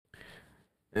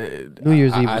New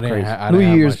Year's Eve was crazy.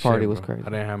 New Year's party was crazy. I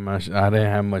didn't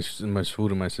have much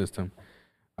food in my system.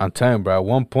 I'm telling you, bro. At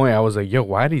one point, I was like, "Yo,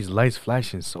 why are these lights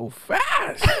flashing so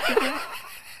fast?"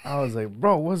 I was like,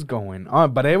 "Bro, what's going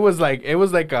on?" But it was like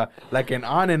an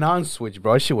on and on switch,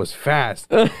 bro. That shit was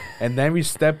fast. And then every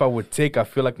step I would take, I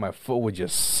feel like my foot would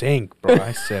just sink, bro.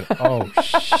 I said, "Oh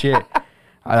shit."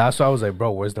 That's why I was like,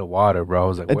 "Bro, where's the water, bro?" I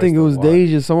was like, I think it was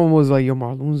Deja. Someone was like, "Yo,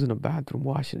 Marloon's in the bathroom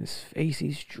washing his face.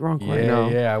 He's drunk right now."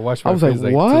 Yeah, I washed my face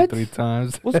like what? 2-3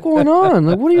 times. What's going on?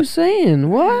 Like, what are you saying?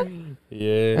 What?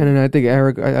 Yeah. And then I think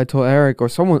Eric, I told Eric or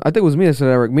someone, I think it was me that said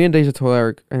Eric. Me and Deja told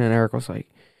Eric, and then Eric was like,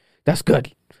 "That's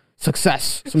good.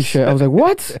 Success." Some shit. I was like,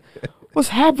 "What? What's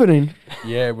happening?"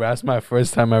 Yeah, bro. That's my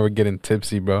first time ever getting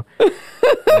tipsy, bro.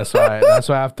 That's why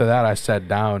after that I sat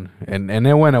down and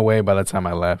it went away by the time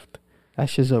I left.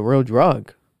 That's just a real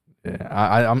drug.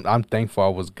 Yeah, I'm thankful I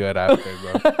was good after,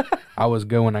 bro. I was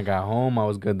good when I got home. I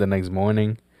was good the next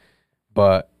morning,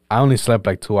 but I only slept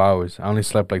like 2 hours. Oh,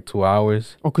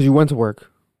 because you went to work.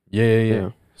 Yeah.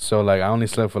 So like I only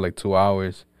slept for like 2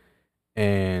 hours,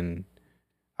 and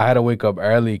I had to wake up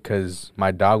early because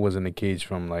my dog was in the cage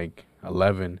from like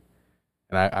 11,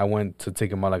 and I went to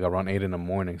take him out like around 8 in the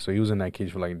morning. So he was in that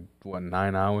cage for like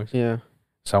 9 hours. Yeah.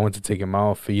 So I went to take him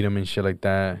out, feed him and shit like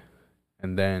that.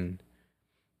 And then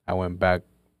I went back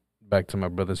to my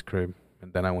brother's crib,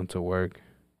 and then I went to work.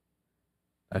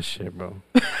 That shit, bro.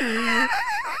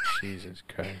 Jesus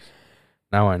Christ.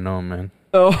 Now I know, man.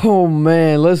 Oh,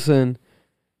 man. Listen.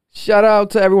 Shout out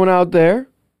to everyone out there.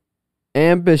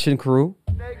 Ambition crew.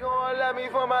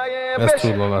 That's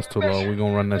too low. We're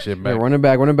going to run that shit back. Yeah, run it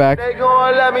back. They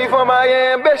gon' let me for my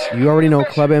ambition. You already know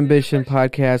Club Ambition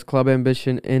podcast. Club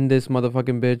Ambition in this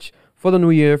motherfucking bitch. For the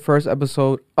new year, first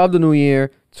episode of the new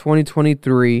year,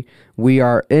 2023. We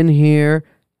are in here,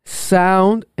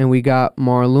 sound, and we got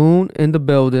Marloon in the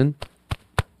building,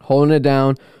 holding it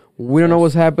down. We don't know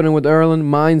what's happening with Erlen.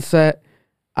 Mindset,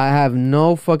 I have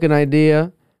no fucking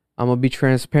idea. I'm going to be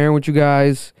transparent with you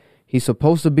guys. He's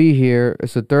supposed to be here.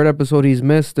 It's the third episode he's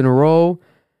missed in a row.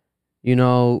 You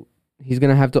know, he's going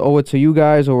to have to owe it to you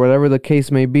guys or whatever the case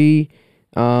may be.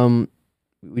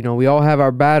 You know, we all have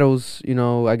our battles, you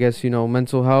know, I guess, you know,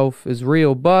 mental health is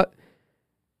real, but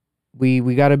we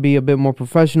got to be a bit more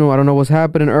professional. I don't know what's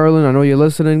happening, Erlen. I know you're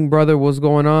listening, brother. What's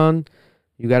going on?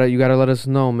 You got to let us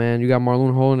know, man. You got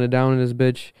Marloon holding it down in this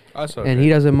bitch. Okay. And he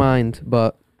doesn't mind,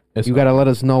 but you got to let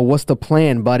us know what's the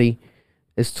plan, buddy.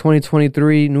 It's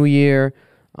 2023, New Year.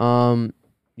 You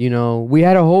know, we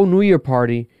had a whole New Year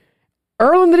party.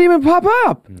 Erlen didn't even pop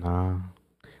up. Nah.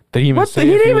 Did he even say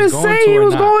he didn't even say he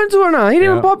was going to or not. He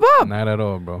didn't even pop up. Not at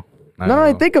all, bro. Now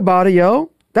I think about it,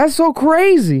 yo. That's so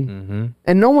crazy. Mm-hmm.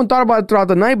 And no one thought about it throughout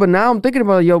the night, but now I'm thinking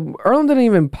about it, yo, Erlen didn't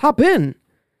even pop in.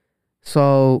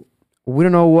 So we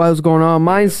don't know what's going on.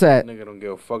 Mindset. Nigga don't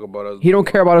give a fuck about us. He don't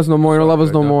care about us no more. He don't love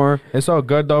us no more. It's all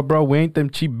good, though, bro. We ain't them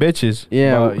cheap bitches.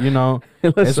 Yeah. But, you know,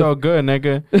 it's all good,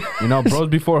 nigga. You know, bros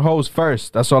before hoes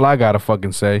first. That's all I gotta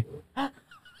fucking say.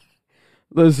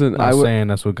 Listen, I'm not saying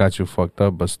that's what got you fucked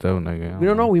up, but still, nigga. We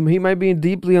don't know. He might be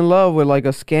deeply in love with like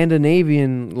a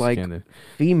Scandinavian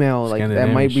female, like that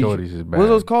might be. What are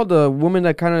those called? The woman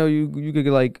that kind of you could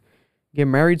like get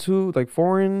married to, like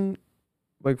foreign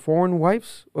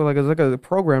wives, or like it's like a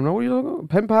program. No, what are you talking about?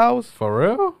 Pen pals? For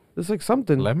real? It's like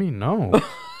something. Let me know.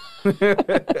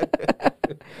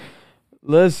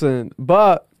 Listen,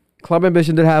 but Club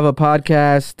Ambition did have a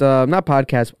podcast,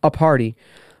 a party.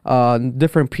 A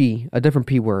different P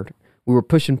word. We were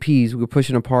pushing P's. We were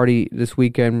pushing a party this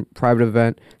weekend, private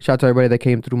event. Shout out to everybody that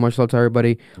came through. Much love to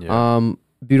everybody. Yeah.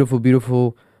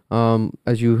 Beautiful.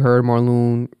 As you heard,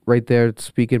 Marloon right there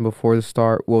speaking before the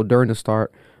start. Well, during the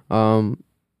start,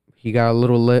 he got a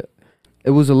little lit. It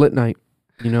was a lit night.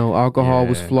 You know, alcohol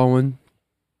was flowing.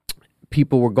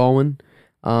 People were going,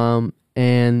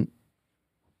 and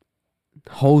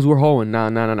hoes were hoeing. No.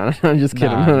 I'm just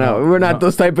kidding. No. We're not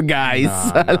those type of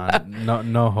guys.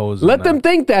 No hoes. Let them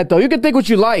think that, though. You can think what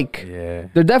you like. Yeah.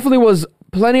 There definitely was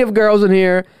plenty of girls in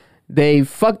here. They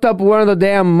fucked up one of the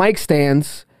damn mic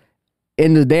stands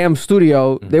in the damn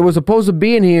studio. Mm-hmm. They were supposed to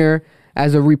be in here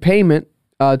as a repayment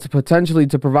to potentially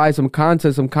to provide some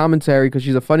content, some commentary, because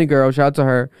she's a funny girl. Shout out to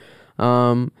her.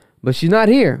 But she's not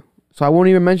here. So I won't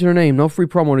even mention her name. No free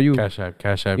promo to you. Cash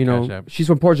app. You know, Cash app. She's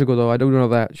from Portugal, though. I do know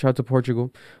that. Shout out to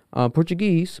Portugal.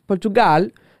 Portugal.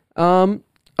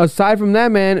 Aside from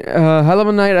that, man, hell of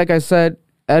a night. Like I said,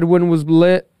 Edwin was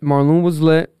lit. Marloon was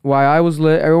lit. YI was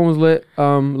lit. Everyone was lit.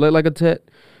 Lit like a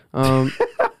tit.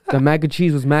 The mac and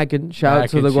cheese was macking. Shout out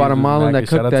to the Guatemalan that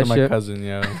cooked that shit. Shout out to my cousin,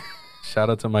 yo. Shout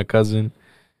out to my cousin.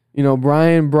 You know,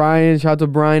 Brian. Shout out to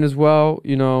Brian as well.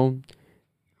 You know,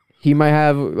 He might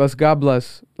have. God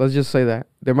bless. Let's just say that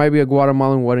there might be a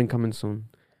Guatemalan wedding coming soon.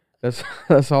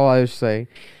 That's all I say.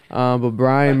 But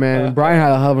Brian, man, Brian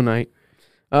had a hell of a night.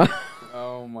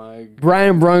 Oh my God.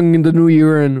 Brian brung the new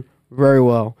year in very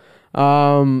well.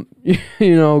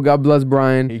 You know, God bless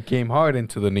Brian. He came hard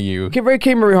into the new year. Came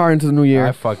very hard into the new year.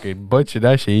 I fucking butchered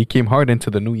that shit. He came hard into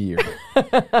the new year.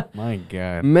 My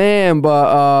God. Man,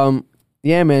 but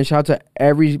yeah, man, shout out to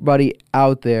everybody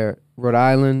out there. Rhode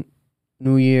Island,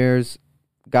 New Year's,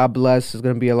 God bless. There's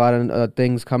going to be a lot of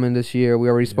things coming this year. We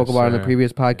already spoke about it in the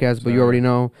previous podcast, but you already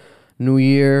know. New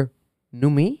year, new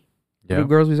me? Yeah. What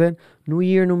girls we said? New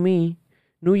year, new me.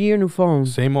 New year, new phone.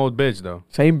 Same old bitch, though.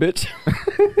 Same bitch.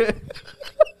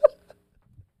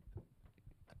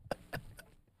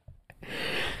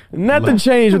 Nothing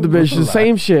changed with the bitch. The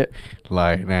same shit.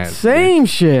 Like that. Same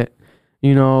shit.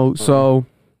 You know, so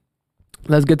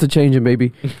let's get to changing,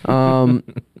 baby.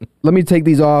 Let me take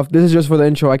these off. This is just for the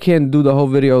intro. I can't do the whole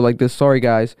video like this. Sorry,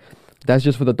 guys. That's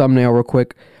just for the thumbnail real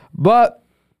quick. But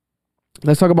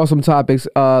let's talk about some topics.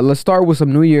 Let's start with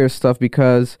some New Year's stuff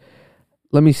because,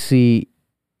 let me see.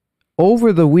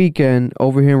 Over the weekend,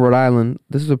 over here in Rhode Island,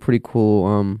 this is a pretty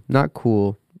cool, not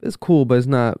cool. It's cool, but it's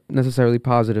not necessarily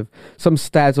positive. Some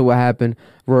stats of what happened.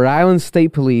 Rhode Island State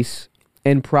Police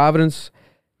in Providence,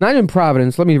 not in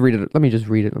Providence. Let me read it. Let me just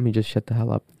read it. Let me just shut the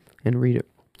hell up and read it.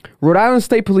 Rhode Island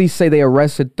State Police say they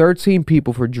arrested 13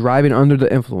 people for driving under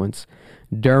the influence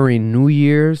during New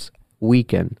Year's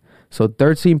weekend. So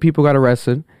 13 people got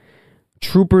arrested.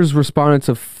 Troopers responded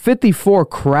to 54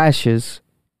 crashes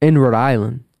in Rhode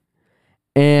Island.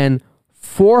 And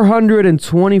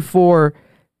 424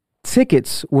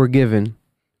 tickets were given.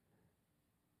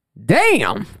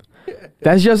 Damn!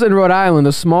 That's just in Rhode Island,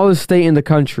 the smallest state in the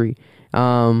country.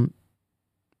 Who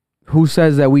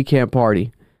says that we can't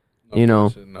party? No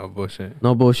bullshit, no bullshit.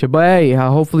 No bullshit. But hey,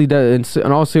 hopefully,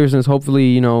 in all seriousness, hopefully,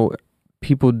 you know,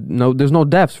 people know there's no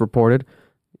deaths reported.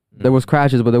 There was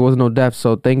crashes, but there was no deaths.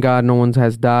 So thank God no one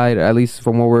has died, at least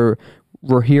from what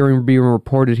we're hearing being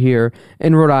reported here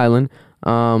in Rhode Island.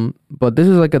 But this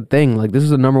is like a thing. Like, this is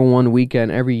the number one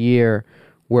weekend every year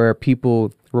where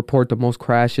people report the most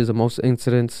crashes, the most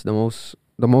incidents, the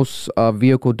most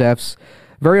vehicle deaths.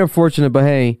 Very unfortunate, but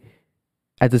hey,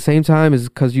 at the same time, is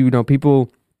because, you know, people,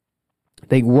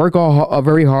 they work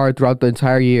very hard throughout the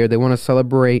entire year. They want to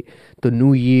celebrate the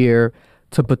new year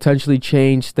to potentially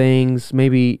change things,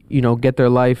 maybe, you know, get their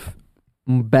life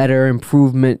better,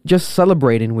 improvement, just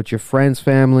celebrating with your friends,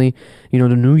 family. You know,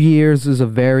 the New Year's is a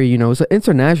very, you know, it's an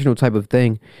international type of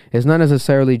thing. It's not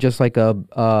necessarily just like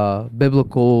a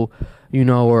biblical, you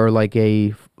know, or like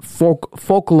a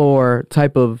folklore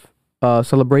type of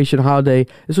celebration holiday.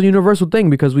 It's a universal thing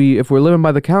because if we're living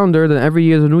by the calendar, then every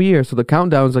year is a new year. So the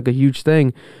countdown is like a huge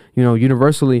thing, you know,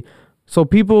 universally. So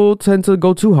people tend to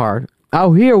go too hard.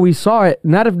 Out here, we saw it,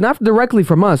 not directly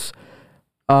from us.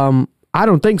 I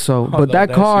don't think so. But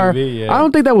that car, SUV, yeah. I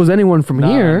don't think that was anyone from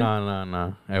here.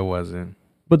 No. It wasn't.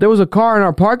 But there was a car in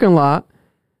our parking lot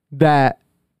that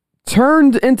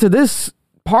turned into this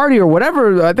party or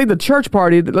whatever. I think the church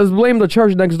party. Let's blame the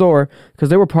church next door because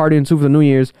they were partying too for the New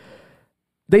Year's.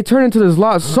 They turned into this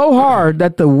lot so hard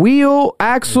that the wheel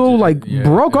axle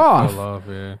broke off.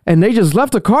 Yeah. And they just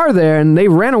left the car there and they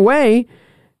ran away,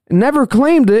 never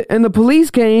claimed it. And the police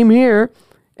came here.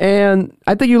 And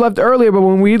I think you left earlier, but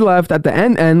when we left at the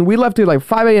end, we left here like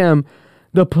 5 a.m.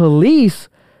 The police,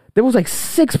 there was like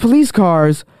 6 police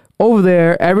cars over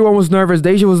there. Everyone was nervous.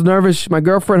 Deja was nervous. My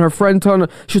girlfriend, her friend,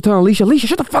 she was telling Alicia,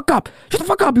 shut the fuck up. Shut the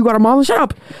fuck up. You got a mom. Shut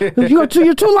up. You're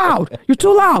too loud. You're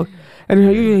too loud. And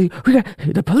we got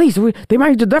the police. They're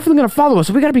definitely gonna follow us.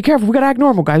 So we gotta be careful. We gotta act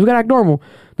normal, guys. We gotta act normal.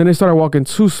 Then they started walking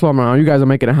too slow now. You guys are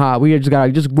making it hot. We just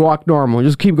gotta walk normal.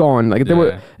 Just keep going. Like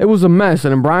it was a mess.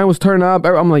 And then Brian was turning up.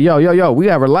 I'm like, yo, we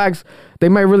gotta relax. They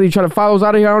might really try to follow us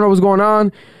out of here. I don't know what's going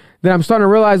on. Then I'm starting to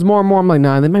realize more and more. I'm like,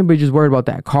 nah, they might be just worried about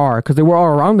that car because they were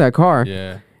all around that car.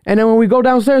 Yeah. And then when we go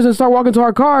downstairs and start walking to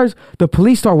our cars, the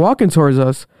police start walking towards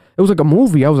us. It was like a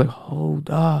movie. I was like, hold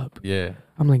up. Yeah.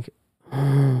 I'm like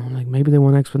maybe they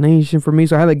want an explanation for me.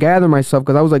 So I had to gather myself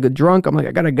because I was like a drunk. I'm like,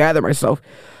 I gotta gather myself.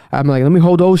 I'm like, let me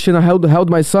hold Ocean. I held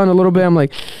my son a little bit. I'm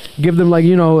like, give them like,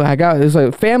 you know, it's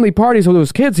a family party, so there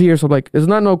was kids here. So I'm like, there's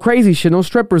not no crazy shit, no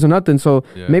strippers or nothing. So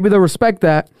maybe they'll respect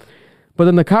that. But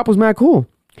then the cop was mad cool.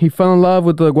 He fell in love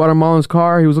with the Guatemalan's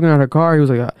car. He was looking at her car. He was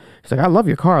like, I love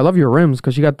your car. I love your rims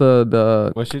because she got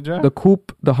the what's she drive? The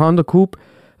coupe, the Honda coupe.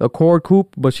 Accord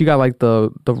coupe, but she got like the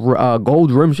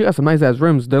gold rims. She got some nice ass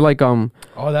rims. They're like oh,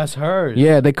 that's hers.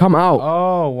 Yeah, they come out.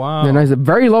 Oh wow, they're nice.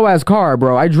 Very low ass car,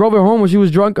 bro. I drove her home when she was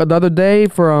drunk the other day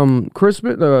for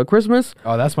Christmas.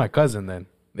 Oh, that's my cousin then.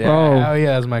 Yeah, Bro. hell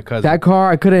yeah, that's my cousin. That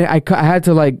car, I had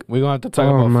to like, We're gonna have to talk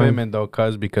Oh, about man. Fitment though,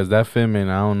 cuz because that Fitment,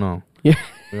 I don't know. Yeah.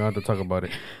 We're gonna have to talk about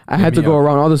it. I had to me go up.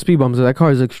 around all the speed bumps. That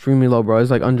car is extremely low, bro.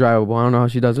 It's like undrivable. I don't know how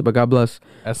she does it, but God bless.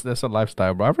 That's a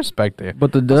lifestyle, bro. I respect it.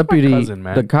 But the That's my deputy, cousin,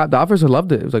 man. the cop, the officer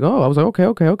loved it. It was like, oh, I was like,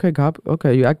 okay, cop,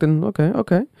 okay, you acting, okay. I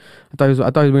thought he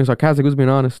was being sarcastic. He was being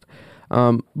honest.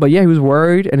 But yeah, he was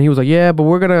worried, and he was like, yeah, but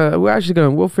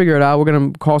we'll figure it out. We're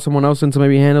gonna call someone else in to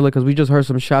maybe handle it because we just heard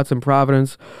some shots in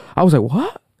Providence. I was like,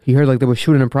 what? He heard like they were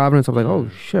shooting in Providence. I was like, oh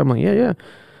shit. I'm like, yeah.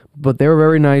 But they were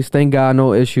very nice. Thank God,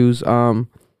 no issues.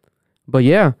 But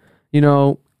yeah,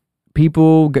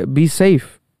 people be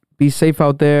safe. Be safe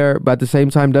out there. But at the same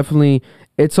time, definitely,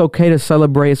 it's okay to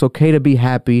celebrate. It's okay to be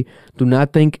happy. Do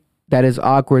not think that is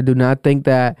awkward. Do not think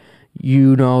that,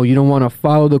 you don't want to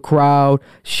follow the crowd.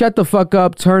 Shut the fuck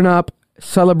up. Turn up.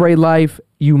 Celebrate life.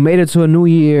 You made it to a new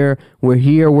year. We're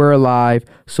here. We're alive.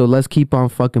 So let's keep on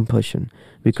fucking pushing.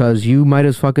 Because you might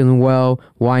as fucking well.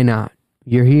 Why not?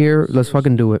 You're here. Let's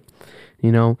fucking do it.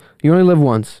 You only live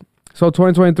once. So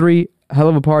 2023, hell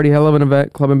of a party, hell of an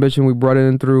event. Club Ambition, we brought it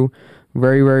in through.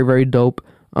 Very, very, very dope.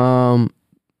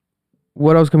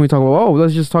 What else can we talk about? Oh,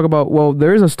 let's just talk about,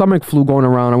 there is a stomach flu going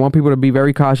around. I want people to be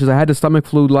very cautious. I had the stomach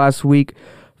flu last week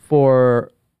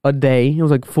for a day. It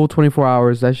was like full 24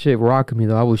 hours. That shit rocked me,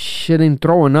 though. I was shitting,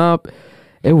 throwing up.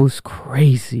 It was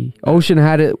crazy. Ocean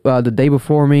had it the day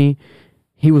before me.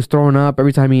 He was throwing up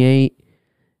every time he ate.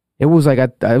 It was like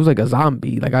a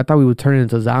zombie. Like, I thought we would turn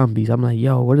into zombies. I'm like,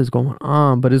 yo, what is going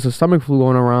on? But it's a stomach flu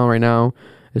going around right now.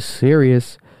 It's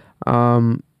serious.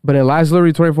 But it lasts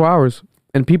literally 24 hours.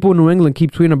 And people in New England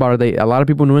keep tweeting about it. A lot of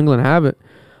people in New England have it.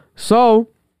 So,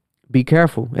 be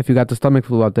careful if you got the stomach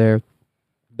flu out there.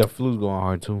 The flu's going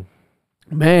hard, too.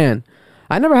 Man,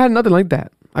 I never had nothing like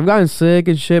that. I've gotten sick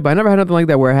and shit, but I never had nothing like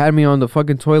that where it had me on the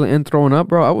fucking toilet and throwing up,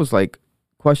 bro. I was, like,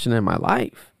 questioning my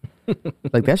life.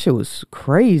 Like, that shit was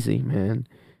crazy, man.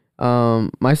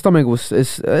 My stomach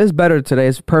it's better today.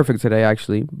 It's perfect today,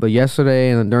 actually. But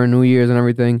yesterday and during New Year's and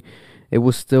everything, it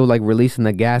was still, like, releasing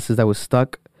the gases that was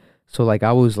stuck. So, like,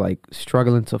 I was, like,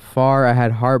 struggling to fart. I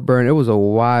had heartburn. It was a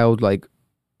wild, like,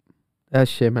 that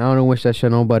shit, man. I don't wish that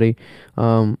shit on nobody.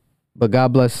 But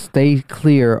God bless. Stay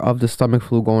clear of the stomach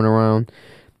flu going around.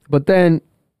 But then,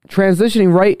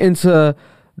 transitioning right into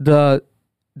the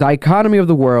dichotomy of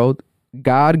the world,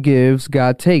 God gives,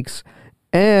 God takes.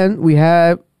 And we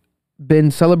have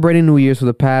been celebrating New Year's for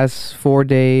the past 4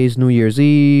 days, New Year's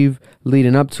Eve,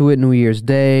 leading up to it, New Year's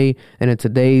Day, and then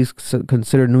today's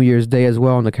considered New Year's Day as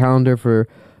well on the calendar for,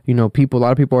 people. A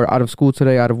lot of people are out of school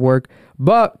today, out of work,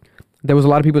 but there was a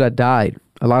lot of people that died,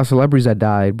 a lot of celebrities that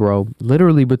died, bro,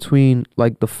 literally between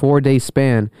like the 4-day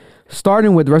span,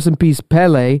 starting with, rest in peace,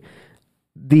 Pele,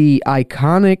 the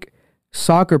iconic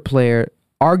soccer player,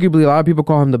 arguably a lot of people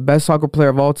call him the best soccer player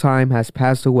of all time, has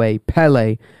passed away.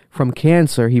 Pele, from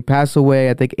cancer. He passed away,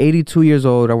 I think 82 years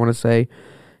old, I want to say.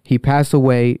 He passed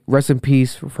away, rest in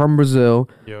peace, from Brazil,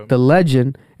 the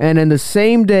legend. And then the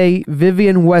same day,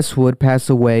 Vivienne Westwood passed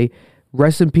away.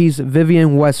 Rest in peace,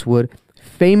 Vivienne Westwood.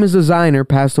 Famous designer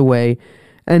passed away.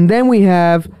 And then we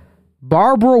have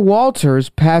Barbara Walters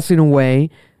passing away.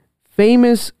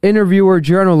 Famous interviewer,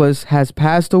 journalist, has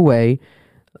passed away.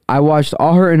 I watched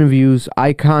all her interviews,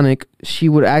 iconic. She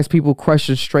would ask people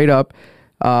questions straight up.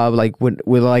 Like with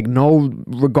like no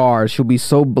regard. She'll be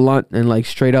so blunt and like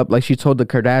straight up. Like she told the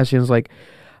Kardashians, like,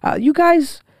 you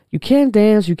guys, you can't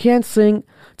dance, you can't sing.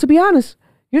 To be honest,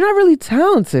 you're not really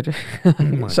talented.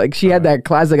 It's like she had that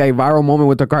classic like viral moment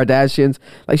with the Kardashians.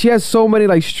 Like she has so many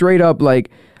like straight up like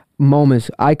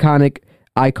moments. Iconic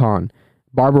icon.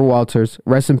 Barbara Walters,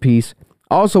 rest in peace.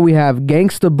 Also, we have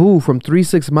Gangsta Boo from 3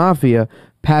 6 Mafia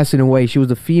passing away. She was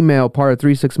the female part of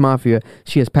 3 6 Mafia.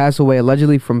 She has passed away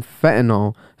allegedly from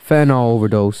fentanyl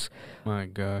overdose. My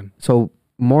God. So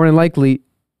more than likely,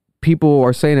 people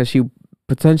are saying that she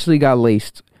potentially got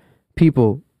laced.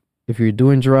 People, if you're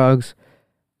doing drugs,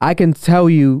 I can tell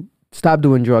you stop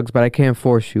doing drugs, but I can't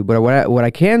force you. But what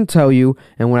I can tell you,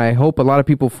 and what I hope a lot of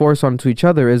people force onto each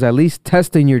other, is at least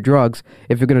testing your drugs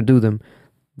if you're gonna do them.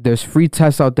 There's free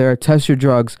tests out there. Test your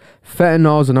drugs.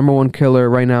 Fentanyl is the #1 killer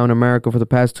right now in America for the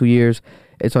past 2 years.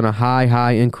 It's on a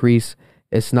high increase.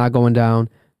 It's not going down.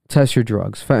 Test your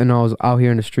drugs. Fentanyl is out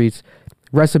here in the streets.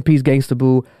 Rest in peace, Gangsta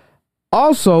Boo.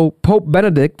 Also, Pope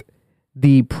Benedict,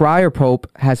 the prior pope,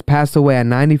 has passed away at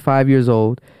 95 years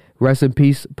old. Rest in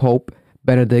peace, Pope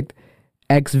Benedict.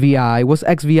 XVI. What's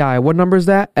XVI? What number is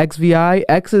that? XVI.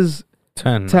 X is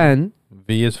 10.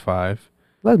 V is 5.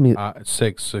 Let me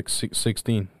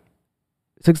 16.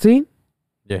 16?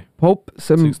 Yeah. Pope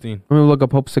 16. Let me look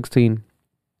up Pope 16.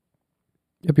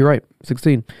 Yep, you're right.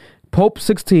 16. Pope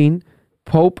 16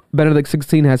 Pope Benedict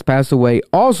XVI has passed away.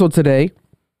 Also today,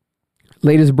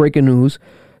 latest breaking news,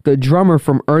 the drummer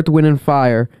from Earth, Wind &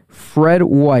 Fire, Fred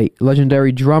White,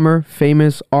 legendary drummer,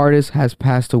 famous artist, has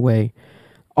passed away.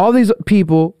 All these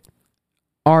people,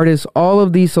 artists, all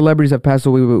of these celebrities have passed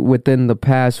away within the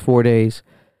past 4 days.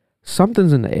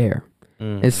 Something's in the air.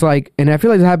 It's like, and I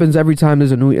feel like it happens every time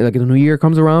there's a new year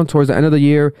comes around. Towards the end of the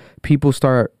year, people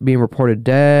start being reported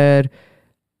dead,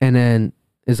 and then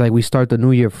it's like we start the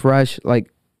new year fresh.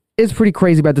 Like, it's pretty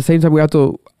crazy, but at the same time, we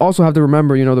also have to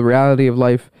remember, the reality of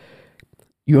life.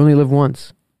 You only live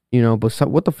once, But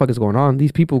what the fuck is going on?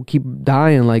 These people keep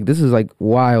dying. Like, this is like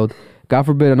wild. God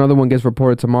forbid another one gets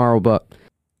reported tomorrow. But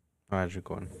on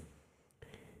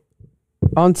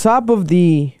top of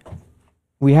we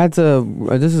had to,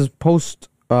 this is post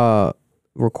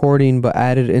recording, but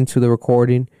added into the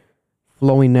recording,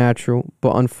 Flowing Natural.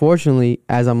 But unfortunately,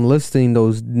 as I'm listing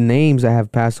those names that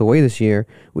have passed away this year,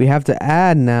 we have to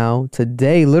add now,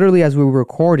 today, literally as we were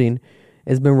recording,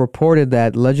 it's been reported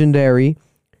that legendary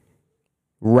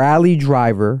rally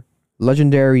driver,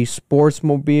 legendary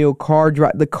sportsmobile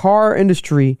the car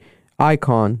industry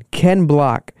icon, Ken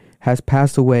Block, has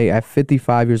passed away at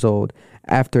 55 years old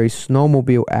after a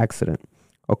snowmobile accident.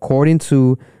 According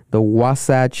to the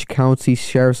Wasatch County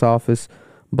Sheriff's Office,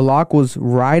 Block was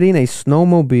riding a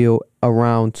snowmobile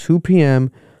around 2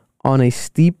 p.m. on a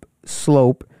steep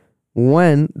slope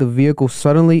when the vehicle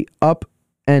suddenly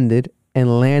upended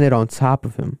and landed on top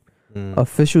of him.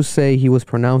 Officials say he was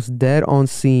pronounced dead on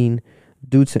scene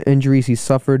due to injuries he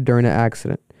suffered during the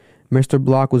accident. Mr.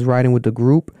 Block was riding with the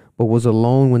group, but was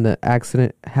alone when the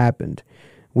accident happened.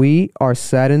 We are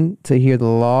saddened to hear the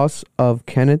loss of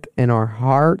Kenneth, and our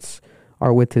hearts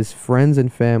are with his friends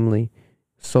and family,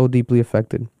 so deeply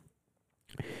affected.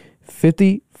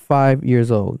 55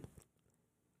 years old.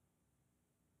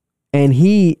 And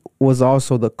he was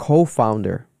also the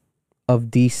co-founder of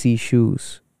DC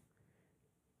Shoes.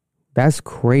 That's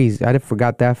crazy. I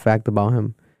forgot that fact about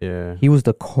him. Yeah. He was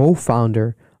the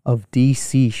co-founder of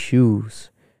DC Shoes.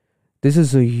 This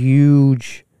is a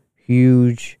huge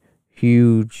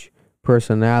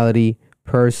personality,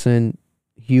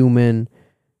 human,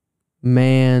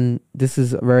 man. This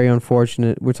is very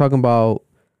unfortunate. We're talking about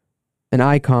an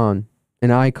icon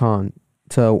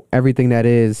to everything that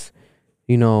is,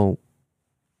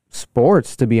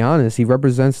 sports, to be honest. He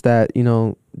represents that,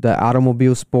 the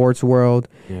automobile sports world.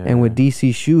 Yeah. And with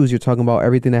DC Shoes, you're talking about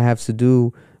everything that has to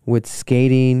do with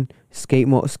skating,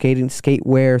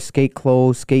 skatewear, skate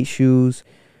clothes, skate shoes.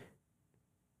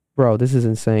 Bro, this is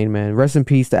insane, man. Rest in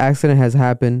peace. The accident has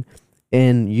happened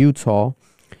in Utah.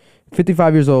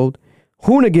 55 years old.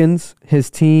 Hoonigans, his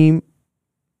team,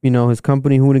 his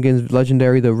company, Hoonigans,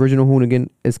 legendary. The original Hoonigan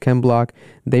is Ken Block.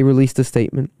 They released a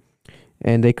statement,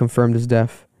 and they confirmed his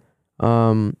death.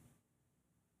 And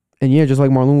yeah, just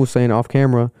like Marlon was saying off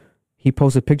camera, he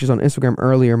posted pictures on Instagram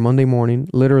earlier, Monday morning,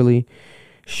 literally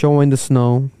showing the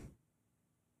snow,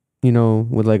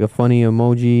 with like a funny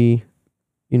emoji,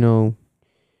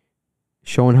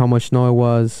 showing how much snow it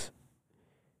was.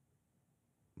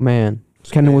 Man,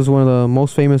 Ken was one of the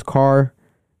most famous car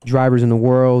drivers in the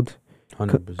world.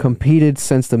 Competed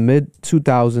since the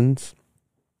mid-2000s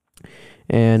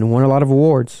and won a lot of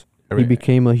awards. He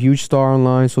became a huge star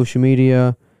online, social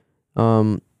media.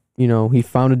 He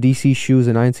founded DC Shoes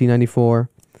in 1994.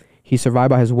 He's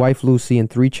survived by his wife, Lucy, and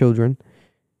 3 children.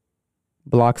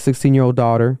 Block's 16-year-old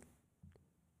daughter,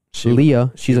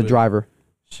 Leah, she's a driver.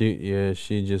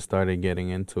 She just started getting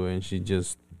into it, and she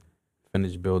just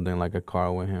finished building like a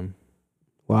car with him.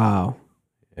 Wow.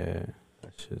 Yeah,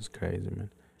 that shit's crazy,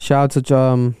 man. Shout out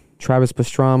to Travis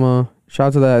Pastrana.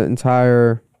 Shout out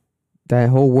to that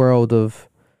whole world of,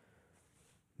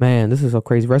 man, this is so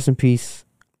crazy. Rest in peace.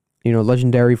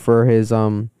 Legendary for his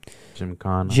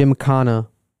Gymkhana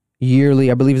yearly,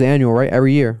 I believe it's annual, right?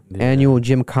 Every year. Yeah. Annual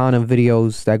Gymkhana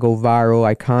videos that go viral.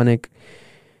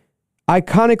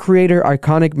 Iconic creator,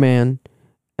 iconic man.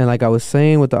 And like I was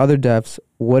saying with the other deaths,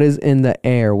 what is in the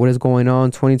air? What is going on?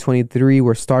 2023,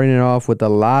 we're starting it off with a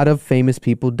lot of famous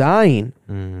people dying.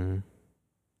 Mm-hmm.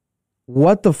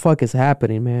 What the fuck is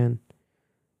happening, man?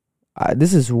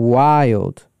 This is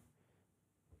wild.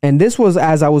 And this was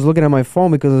as I was looking at my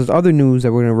phone, because there's other news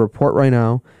that we're going to report right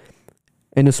now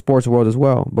in the sports world as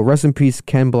well. But rest in peace,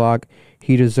 Ken Block.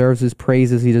 He deserves his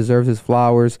praises. He deserves his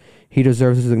flowers. He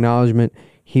deserves his acknowledgement.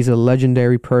 He's a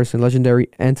legendary person, legendary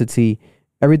entity.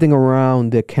 Everything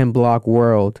around the Ken Block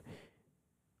world,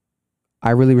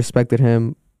 I really respected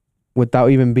him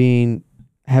without even being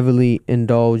heavily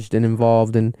indulged and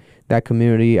involved in that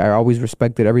community. I always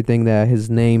respected everything that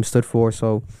his name stood for.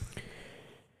 So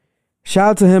shout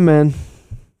out to him, man.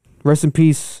 Rest in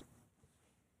peace.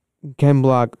 Ken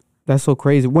Block. That's so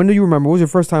crazy. When do you remember? What was your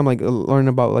first time like learning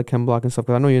about like Ken Block and stuff?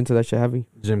 Because I know you're into that shit heavy.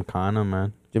 Gymkhana,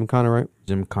 man. Gymkhana, right?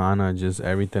 Gymkhana, just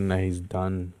everything that he's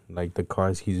done, like the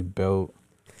cars he's built,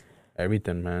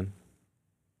 everything, man.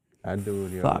 That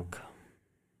dude, yo. Fuck.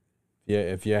 Yeah,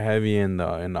 if you're heavy in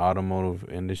the automotive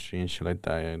industry and shit like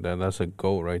that, yeah, that's a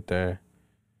GOAT right there.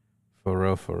 For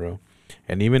real, for real.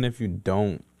 And even if you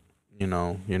don't, you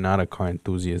know, you're not a car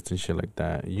enthusiast and shit like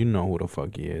that, you know who the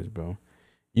fuck he is, bro.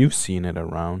 You've seen it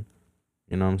around.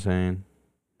 You know what I'm saying?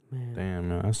 Man. Damn,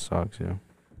 man, that sucks, yo.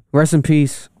 Rest in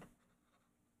peace,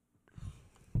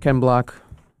 Ken Block.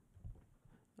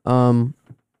 And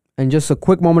just a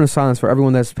quick moment of silence for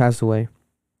everyone that's passed away.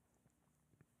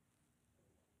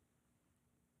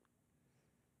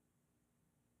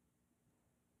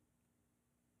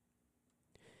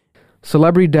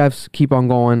 Celebrity deaths keep on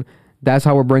going. That's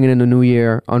how we're bringing in the new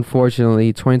year,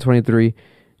 unfortunately, 2023,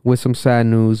 with some sad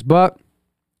news. But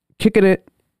kicking it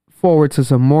forward to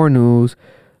some more news.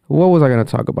 What was I going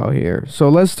to talk about here? So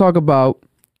let's start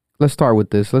with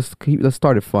this. Let's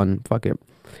start it fun. Fuck it.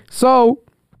 So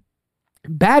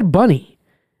Bad Bunny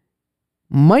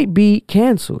might be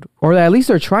canceled, or at least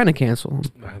they're trying to cancel him.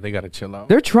 They gotta chill out.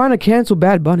 They're trying to cancel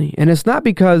Bad Bunny, and it's not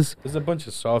because There's a bunch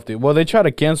of softy. Well, they tried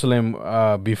to cancel him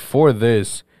before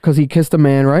this. he kissed a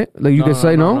man, right? Like you can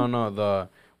say no. No.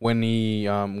 When he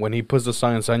puts the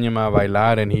song Enséñame a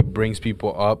Bailar and he brings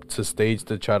people up to stage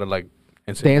to try to like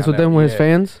Dance with them with his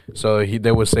fans. So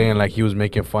they were saying like he was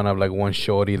making fun of like one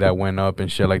shorty that went up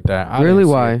and shit like that. I Really? didn't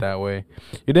see Why? it that way?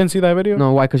 You didn't see that video?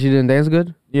 No, why? Because she didn't dance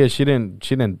good. Yeah, she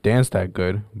didn't dance that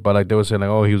good. But like they were saying like,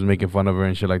 oh, he was making fun of her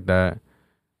and shit like that.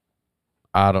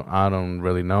 I don't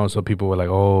really know. So people were like,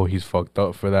 oh, he's fucked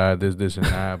up for that. This and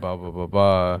that. Blah blah blah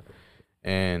blah.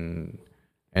 And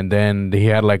then he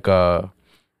had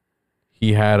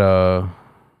a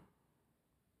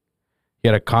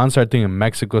concert thing in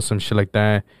Mexico, some shit like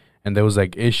that, and there was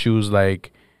like issues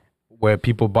like where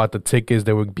people bought the tickets,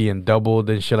 they were being doubled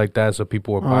and shit like that, so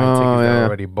people were buying tickets that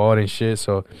already bought and shit.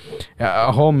 So yeah,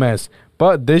 a whole mess.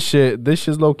 But this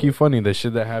shit's low key funny. The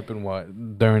shit that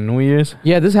happened during New Year's.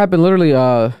 Yeah, this happened literally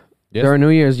during New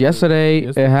Year's. Yesterday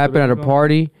it happened at a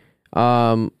party.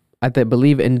 I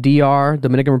believe in DR,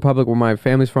 Dominican Republic, where my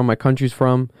family's from, my country's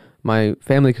from. My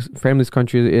family's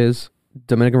country is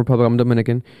Dominican Republic. I'm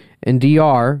Dominican. In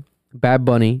DR, Bad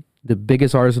Bunny, the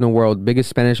biggest artist in the world,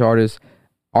 biggest Spanish artist,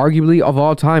 arguably of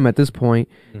all time at this point.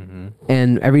 Mm-hmm.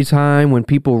 And every time when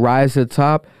people rise to the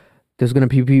top, there's gonna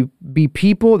be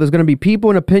people. There's gonna be people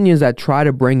and opinions that try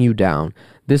to bring you down.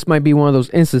 This might be one of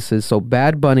those instances. So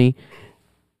Bad Bunny,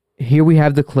 here we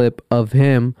have the clip of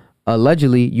him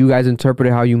allegedly. You guys interpret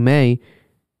it how you may.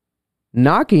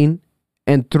 Knocking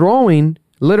and throwing,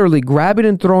 literally grabbing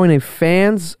and throwing a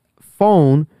fan's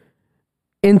phone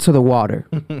into the water.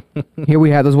 Here we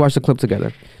have. Let's watch the clip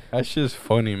together. That shit's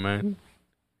funny, man.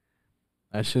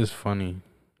 That shit's funny.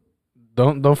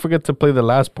 Don't forget to play the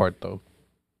last part though,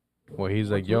 where he's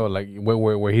like, "Yo," like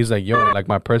where he's like, "Yo," like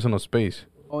my personal space.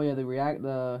 Oh yeah,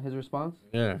 his response.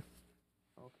 Yeah.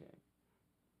 Okay.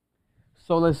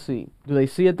 So let's see. Do they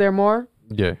see it there more?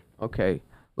 Yeah. Okay.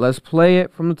 Let's play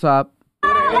it from the top.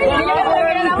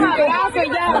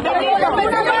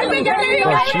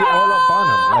 Bro, she all up on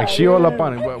him. Like, she all up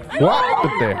on him. What?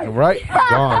 Put there, right?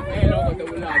 Gone.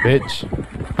 Bitch.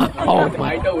 Oh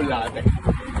my.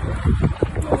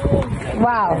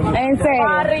 Wow, en serio.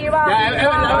 Arriba.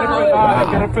 Hay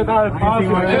que respetar el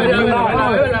espacio.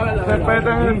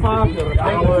 Respeten el espacio.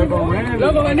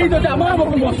 Loco, Benito, te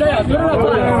amamos como sea. Tú eres la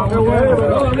pana.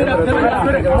 No, mira, es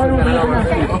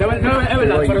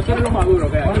verdad, pero tú eres lo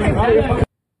maduro que hay.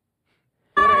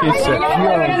 He said,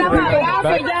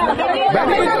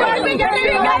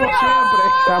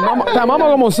 Te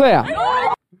amamos como sea.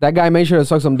 That guy made sure to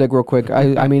suck some dick real quick.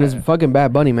 I mean, it's fucking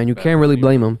Bad Bunny, man. You can't really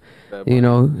blame him. You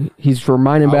know, he's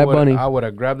reminding Bad Bunny. I would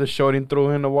have grabbed the shorty and threw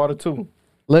her in the water too.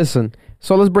 Listen,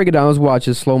 so let's break it down. Let's watch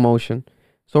it slow motion.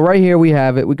 So right here we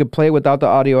have it. We could play it without the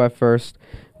audio at first.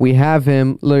 We have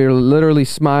him literally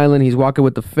smiling. He's walking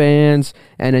with the fans.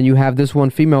 And then you have this one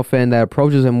female fan that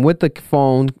approaches him with the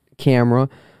phone camera,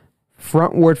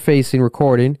 frontward facing,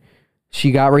 recording.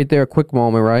 She got right there a quick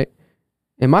moment, right?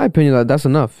 In my opinion, that's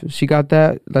enough. She got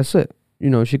that. That's it. You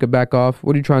know, she could back off.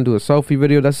 What are you trying to do? A selfie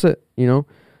video? That's it. You know?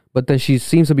 But then she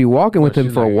seems to be walking with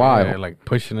him for a while. Yeah, like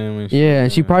pushing him and shit. Yeah,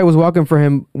 and she probably was walking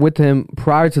with him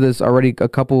prior to this already a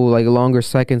couple like longer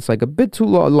seconds, like a bit too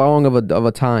long of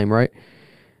a time, right?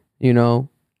 You know?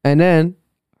 And then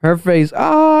her face,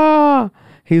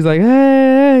 he's like,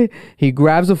 hey. He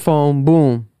grabs the phone,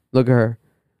 boom. Look at her.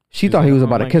 She thought he was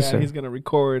about to kiss her. He's going to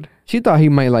record. She thought he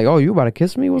might like, oh, you about to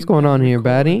kiss me? What's going on here,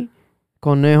 baddie?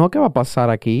 Conejo, ¿qué va a pasar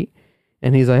aquí?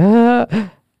 And he's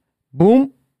like,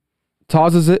 boom.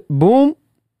 Tosses it. Boom.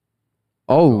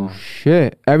 Oh,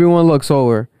 shit. Everyone looks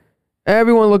over.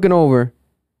 Everyone looking over.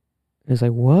 It's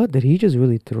like, what? Did he just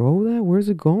really throw that? Where's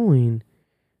it going?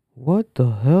 What the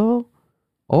hell?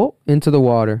 Oh, into the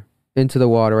water. Into the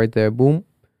water right there. Boom.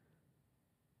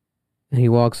 And he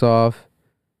walks off.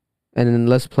 And then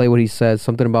let's play what he says.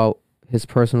 Something about his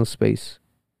personal space.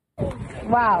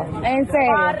 Wow, en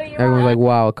serio. Everyone's like,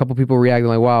 wow. A couple people reacting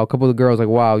like, wow. A couple of the girls like,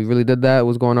 wow, you really did that?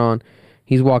 What's going on?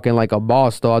 He's walking like a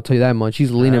boss, though. I'll tell you that much.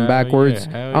 He's leaning backwards.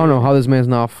 I don't know how this man's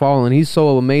not falling. He's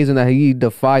so amazing that he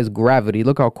defies gravity.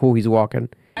 Look how cool he's walking.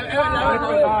 He's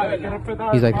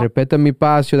like, respeta mi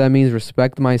espacio. That means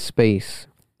respect my space.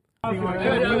 He's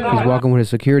walking with his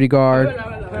security guard.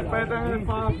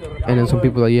 And then some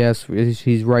people are like, yes,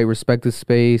 he's right. Respect his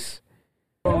space.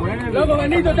 Someone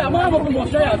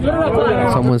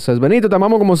says, Benito, te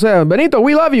amamos como sea. Benito,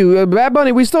 we love you. Bad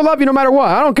Bunny, we still love you no matter what.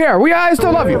 I don't care. I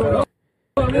still love you.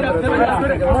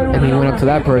 And he went up to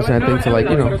that person, I think, to like,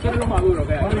 you know,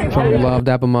 show him love,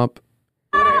 dap him up.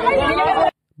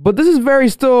 But this is very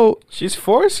still... She's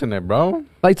forcing it, bro.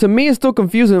 Like, to me, it's still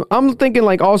confusing. I'm thinking,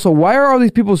 like, also, why are all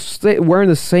these people wearing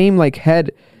the same, like,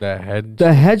 head...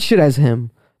 The head shit as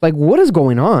him? Like, what is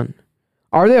going on?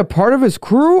 Are they a part of his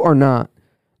crew or not?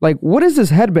 Like, what is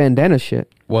this head bandana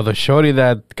shit? Well, the shorty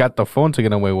that got the phone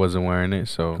taken away wasn't wearing it,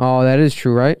 so... Oh, that is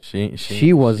true, right?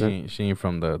 She wasn't. She ain't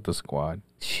from the squad.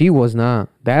 She was not.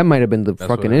 That might have been the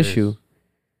fucking issue.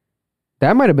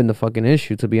 That might have been the fucking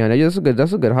issue, to be honest.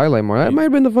 That's a good highlight, Mark. That might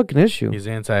have been the fucking issue. He's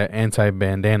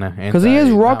anti-bandana. Because he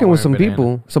is rocking with some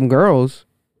people, some girls,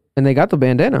 and they got the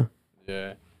bandana.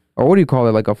 Yeah. Or what do you call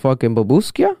it, like a fucking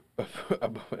babuskia? I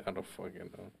don't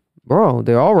fucking know. Bro,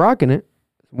 they're all rocking it.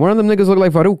 One of them niggas look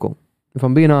like Farruko, if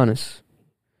I'm being honest.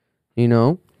 You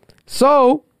know?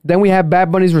 So, then we have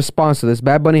Bad Bunny's response to this.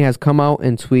 Bad Bunny has come out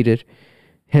and tweeted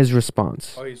his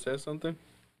response. Oh, he said something?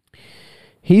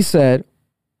 He said,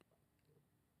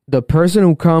 the person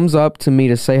who comes up to me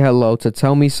to say hello, to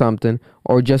tell me something,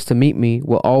 or just to meet me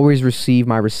will always receive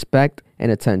my respect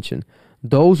and attention.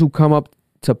 Those who come up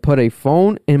to put a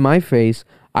phone in my face,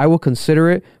 I will consider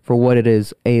it for what it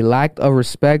is, a lack of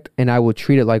respect, and I will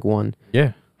treat it like one.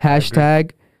 Yeah.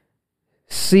 Hashtag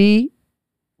C.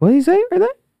 What did he say right there?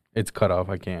 It's cut off.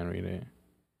 I can't read it.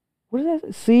 What is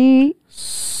that? C.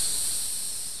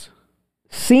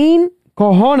 Sin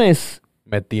cojones.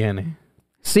 Me tiene.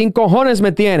 Sin cojones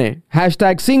me tiene.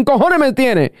 Hashtag sin cojones me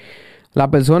tiene. La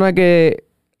persona que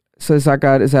se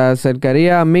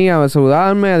acercaría a mí a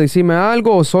saludarme, a decirme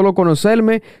algo o solo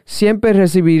conocerme, siempre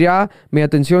recibirá mi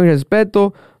atención y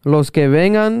respeto. Los que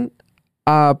vengan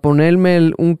a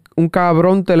ponerme un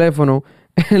cabrón teléfono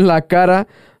en la cara,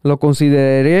 lo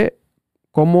consideraré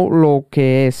como lo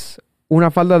que es, una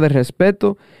falta de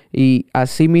respeto, y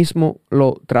así mismo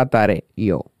lo trataré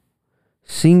yo.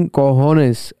 Sin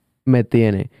cojones me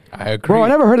tiene. I agree. Bro, I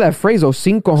never heard that phrase though.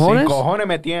 Sin cojones? Sin cojones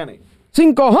me tiene.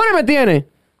 Sin cojones me tiene.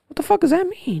 What the fuck does that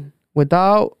mean?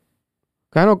 Without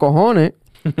kind of cojones,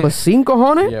 but sin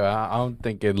cojones? Yeah, I don't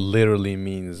think it literally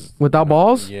means... Without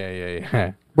balls?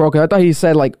 Yeah. Bro, cause I thought he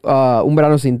said like un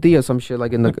verano sin ti or some shit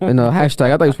like in the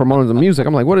hashtag. I thought he was promoting the music.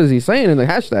 I'm like, what is he saying in the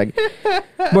hashtag?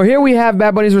 But here we have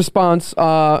Bad Bunny's response.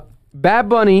 Bad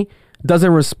Bunny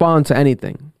doesn't respond to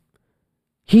anything.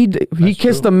 He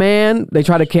kissed a man. They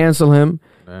try to cancel him.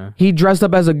 Yeah. He dressed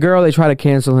up as a girl. They try to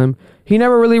cancel him. He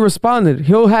never really responded.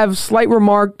 He'll have slight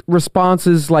remarked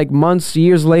responses like months,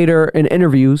 years later in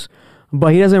interviews,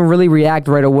 but he doesn't really react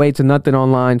right away to nothing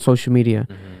online, social media.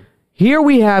 Mm-hmm. Here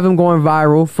we have him going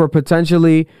viral for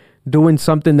potentially doing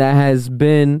something that has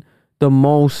been the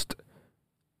most,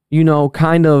 you know,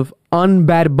 kind of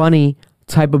un-Bad Bunny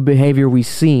type of behavior we've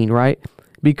seen, right?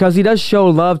 Because he does show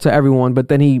love to everyone, but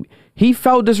then he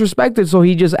felt disrespected, so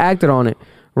he just acted on it,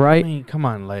 right? I mean, come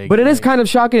on, like... But it is kind of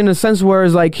shocking in a sense where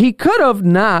it's like, he could have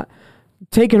not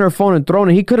taken her phone and thrown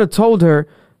it. He could have told her,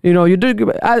 you know,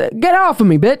 get off of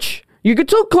me, bitch. You get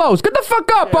too close. Get the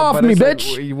fuck up off me,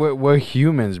 bitch. Like, we're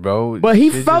humans, bro. But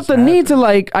he felt the need to,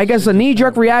 like, I guess a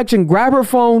knee-jerk reaction, grab her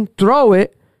phone, throw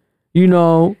it, you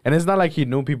know. And it's not like he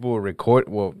knew people would record.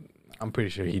 Well, I'm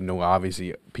pretty sure he knew,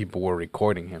 obviously, people were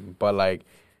recording him. But, like,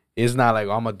 it's not like,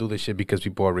 oh, I'm going to do this shit because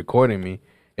people are recording me.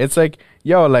 It's like,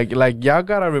 yo, like y'all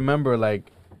got to remember,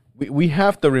 like, we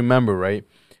have to remember, right?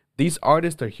 These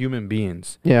artists are human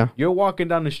beings. Yeah. You're walking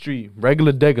down the street,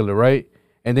 regular, right?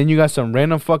 And then you got some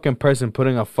random fucking person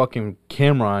putting a fucking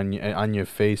camera on your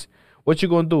face. What you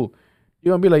gonna do?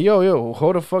 You're gonna be like, yo,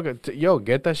 hold the fuck up. Yo,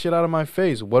 get that shit out of my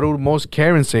face. What do most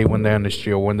Karens say when they're on the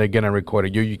street or when they're getting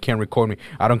recorded? Yo, you can't record me.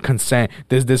 I don't consent.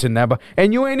 This, and that.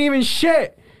 And you ain't even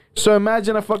shit. So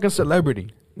imagine a fucking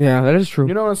celebrity. Yeah, that is true.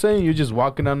 You know what I'm saying? You're just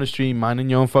walking down the street, minding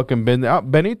your own fucking business. Ah,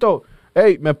 Benito,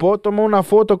 hey, me puedo tomar una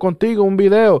foto contigo, un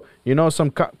video. You know,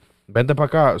 vente pa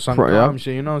acá, some calm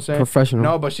shit, you know what I'm saying? Professional.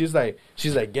 No, but she's like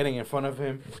getting in front of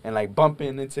him and like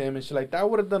bumping into him and shit like that. I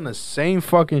would have done the same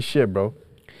fucking shit, bro.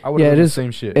 I would have done the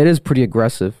same shit. It is pretty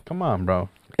aggressive. Come on, bro.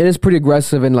 It is pretty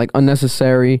aggressive and like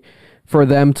unnecessary for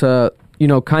them to, you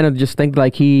know, kind of just think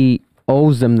like he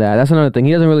owes them that. That's another thing.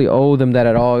 He doesn't really owe them that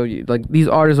at all. Like, these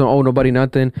artists don't owe nobody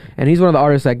nothing. And he's one of the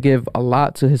artists that give a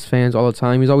lot to his fans all the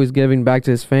time. He's always giving back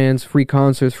to his fans, free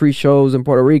concerts, free shows in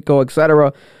Puerto Rico,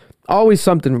 etc. Always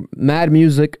something. Mad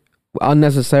music,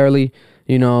 unnecessarily.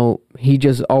 You know, he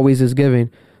just always is giving.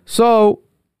 So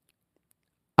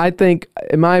I think,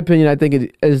 in my opinion, I think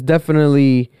it is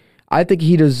definitely, I think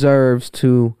he deserves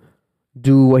to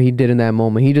do what he did in that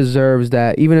moment. He deserves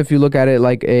that. Even if you look at it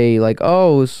like it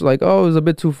was a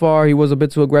bit too far, he was a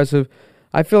bit too aggressive.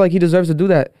 I feel like he deserves to do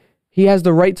that. He has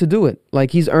the right to do it.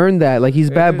 Like, he's earned that. Like, he's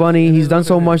Bad Bunny. He's done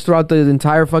so much throughout the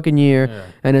entire fucking year. Yeah.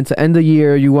 And then to end the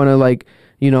year, you want to, like,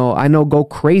 you know, I know, go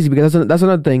crazy, because that's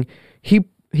another thing.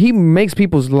 He makes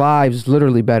people's lives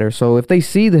literally better. So if they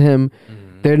see him,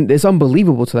 it's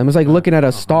unbelievable to them. It's like looking at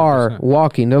a star 100%.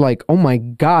 walking. They're like, oh my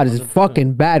God, it's 100%.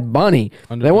 fucking Bad Bunny.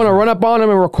 100%. They want to run up on him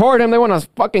and record him. They want to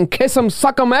fucking kiss him,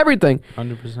 suck him, everything.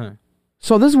 100%.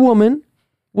 So this woman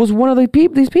was one of these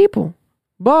people.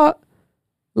 But,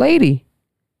 lady,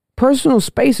 personal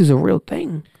space is a real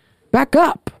thing. Back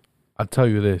up. I'll tell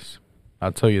you this.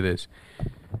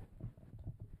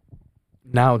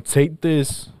 Now take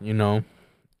this, you know,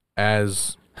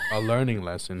 as a learning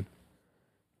lesson.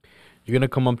 You're going to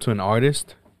come up to an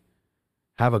artist,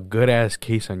 have a good-ass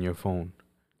case on your phone.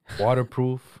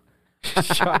 Waterproof,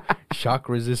 shock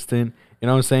resistant, you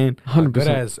know what I'm saying? 100%. A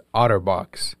good-ass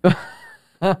OtterBox.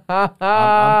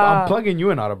 I'm plugging you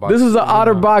in OtterBox. This is an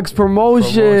OtterBox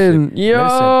promotion. Yo!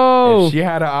 Listen, if she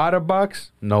had an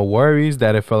OtterBox, no worries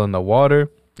that it fell in the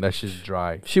water. That shit's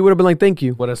dry. She would have been like, thank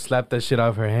you. Would have slapped that shit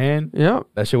off her hand. Yeah.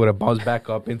 That shit would have bounced back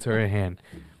up into her hand.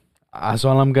 That's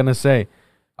all I'm going to say.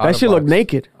 That shit looked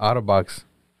naked. OtterBox.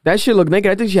 That shit looked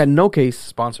naked. I think she had no case.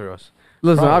 Sponsor us.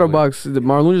 Listen, Probably. OtterBox,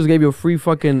 Marlon just gave you a free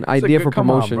fucking idea for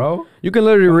promotion. Come on, bro. You can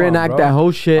literally reenact that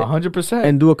whole shit 100%.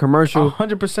 and do a commercial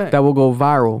 100%. that will go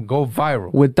viral. Go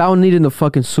viral. Without needing the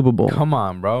fucking Super Bowl. Come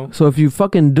on, bro. So if you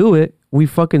fucking do it, we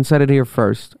fucking said it here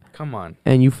first. Come on.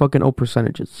 And you fucking owe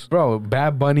percentages. Bro,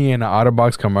 Bad Bunny in an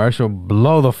OtterBox commercial,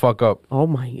 blow the fuck up. Oh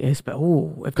my, if they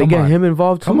Come get on. him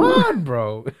involved too. Come on,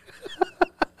 bro.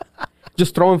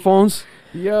 Just throwing phones.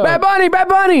 Yo. Bad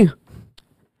Bunny.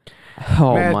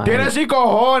 Oh Me my. tienes sin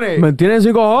cojones. Me tienes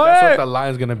sin cojones. That's what the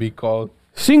line's gonna be called.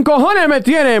 Sin cojones me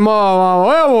tiene,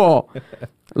 huevo.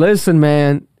 Listen,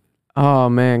 man. Oh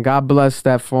man, God bless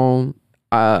that phone.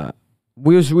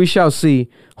 We shall see.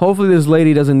 Hopefully this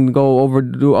lady doesn't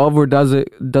overdoes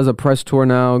it, does a press tour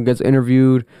now, gets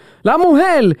interviewed. La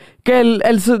mujer que el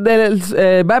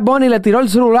Bad Bunny le tiró el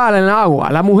celular en el agua.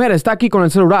 La mujer está aquí con el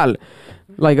celular.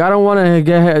 Like, I don't want to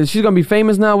get her. She's going to be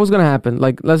famous now. What's going to happen?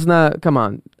 Like, let's not, come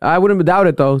on. I wouldn't doubt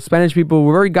it, though. Spanish people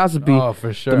were very gossipy. Oh,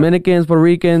 for sure. Dominicans, Puerto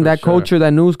Rican, that sure. culture,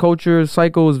 that news culture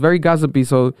cycle is very gossipy.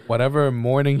 So, Whatever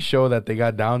morning show that they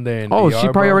got down there in Oh, DR, she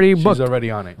probably bro, already she's booked. already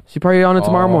on it. she probably on it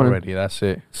tomorrow morning. Already, that's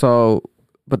it. So,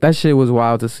 but that shit was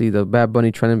wild to see, the Bad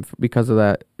Bunny trending because of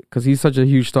that. Because he's such a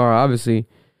huge star, obviously.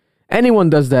 Anyone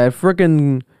does that.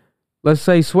 Freaking, let's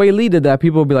say Sway Lee did that.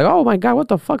 People will be like, oh my God, what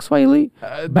the fuck, Sway Lee?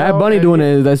 Bad Bunny doing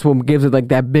it, that's what gives it like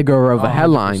that bigger of a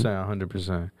headline.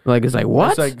 100%. Like, it's like,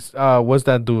 what? It's like, what's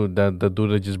that dude? The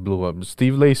dude that just blew up?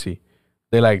 Steve Lacy.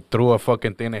 They like threw a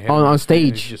fucking thing at him. On and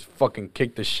stage. he just fucking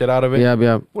kicked the shit out of it.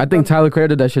 Yeah. I think Tyler Creator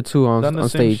did that shit too on Done the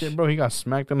same stage. shit, bro. He got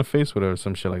smacked in the face with it or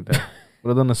some shit like that.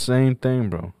 Would have done the same thing,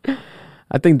 bro.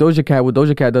 I think Doja Cat, what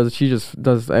Doja Cat does, she just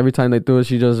does, every time they do it,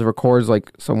 she just records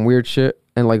like some weird shit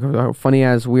and like her funny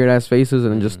ass, weird ass faces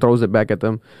and then just throws it back at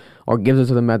them or gives it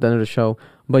to them at the end of the show.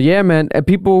 But yeah, man,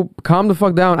 people calm the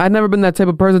fuck down. I've never been that type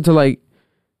of person to like,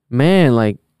 man,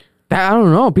 like, that, I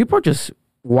don't know. People are just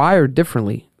wired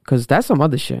differently because that's some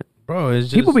other shit. Bro, it's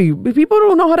just People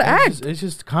don't know how to act. It's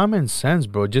just common sense,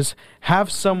 bro. Just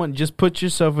have someone, just put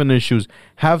yourself in their shoes.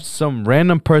 Have some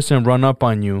random person run up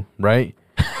on you, right?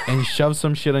 and shove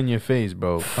some shit on your face,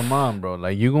 bro. Come on, bro.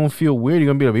 Like, you're gonna feel weird. You're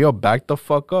gonna be like, yo, back the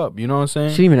fuck up. You know what I'm saying?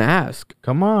 She didn't even ask.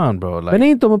 Come on, bro. Like,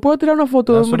 Benito, ¿me puedo tirar una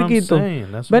foto de that's un what I'm briquito?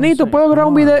 saying. That's what I'm Benito, saying. ¿puedo grabar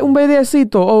Come un on.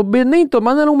 videocito? O Benito,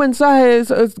 mándale un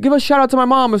mensaje. Give a shout out to my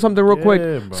mom or something real Yeah, quick.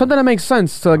 bro. Something that makes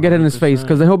sense to get it in his face. 100%.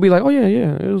 Because then he'll be like, oh,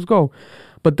 yeah, let's go.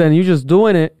 But then you just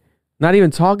doing it, not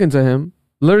even talking to him,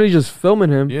 literally just filming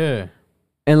him. Yeah.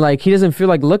 And like, he doesn't feel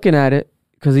like looking at it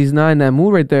because he's not in that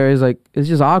mood right there. He's like, it's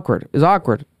just awkward. It's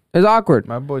awkward.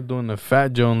 My boy doing the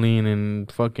fat Jolene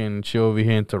and fucking she over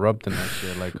here interrupting that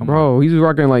shit. Like, come on. Bro, he's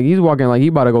walking like he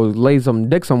about to go lay some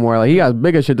dick somewhere. Like, he got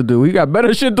bigger shit to do. He got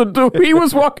better shit to do. He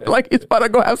was walking like he's about to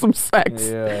go have some sex.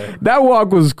 Yeah. That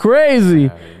walk was crazy.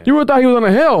 Yeah. You would have thought he was on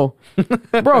a hill.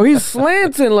 Bro, he's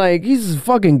slanting like he's a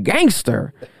fucking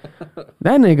gangster.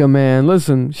 That nigga, man.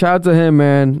 Listen, shout out to him,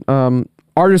 man.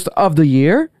 Artist of the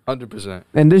year. 100%.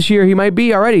 And this year he might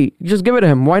be already. Just give it to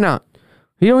him. Why not?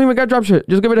 He don't even got drop shit.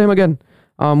 Just give it to him again.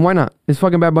 Why not? It's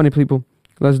fucking Bad Bunny, people.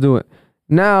 Let's do it.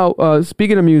 Now,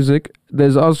 speaking of music,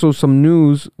 there's also some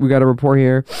news we got to report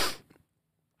here.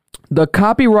 The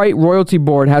Copyright Royalty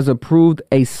Board has approved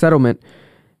a settlement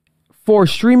for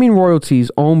streaming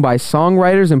royalties owned by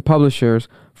songwriters and publishers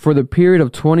for the period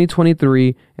of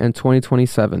 2023 and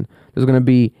 2027. There's going to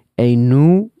be a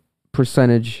new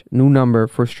percentage, new number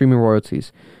for streaming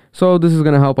royalties. So this is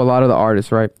going to help a lot of the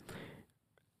artists, right?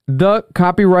 The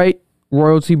Copyright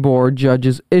Royalty Board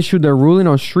judges issued their ruling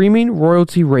on streaming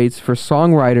royalty rates for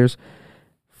songwriters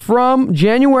from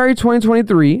January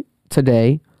 2023,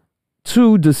 today,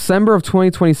 to December of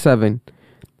 2027.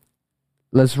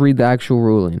 Let's read the actual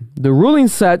ruling. The ruling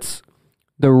sets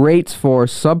the rates for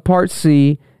Subpart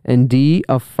C and D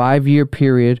of 5-year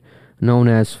period known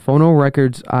as Phono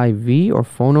Records IV or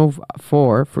Phono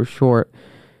 4 for short.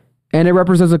 And it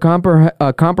represents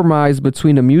a compromise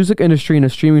between the music industry and the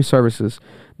streaming services,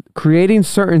 creating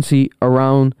certainty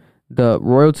around the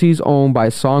royalties owned by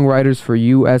songwriters for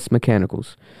U.S.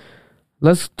 mechanicals.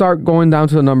 Let's start going down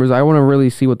to the numbers. I want to really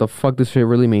see what the fuck this shit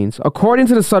really means. According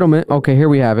to the settlement, okay, here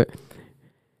we have it.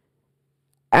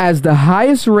 As the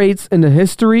highest rates in the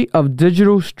history of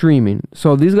digital streaming.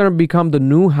 So these are going to become the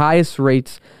new highest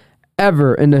rates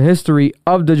ever in the history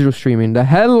of digital streaming. The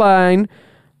headline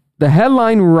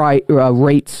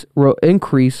rates will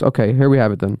increase. Okay, here we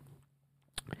have it then.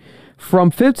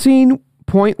 From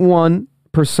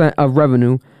 15.1% of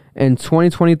revenue in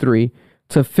 2023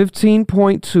 to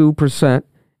 15.2%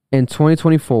 in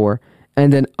 2024,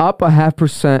 and then up a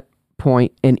 0.5%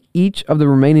 point in each of the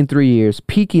remaining 3 years,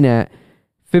 peaking at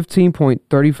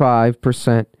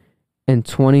 15.35% in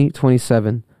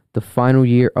 2027, the final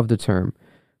year of the term.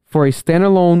 For a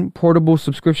standalone portable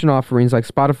subscription offerings like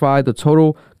Spotify, the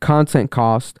total content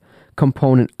cost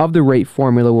component of the rate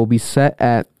formula will be set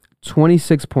at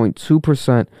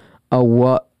 26.2% of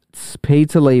what's paid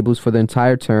to labels for the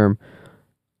entire term,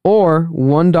 or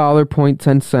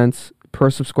 $1.10 per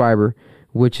subscriber,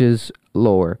 which is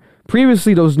lower.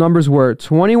 Previously, those numbers were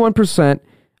 21%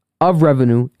 of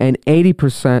revenue and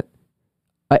 80%,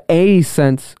 80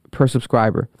 cents per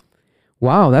subscriber.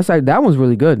 Wow, that one's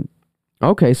really good.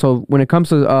 Okay, so when it comes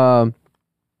to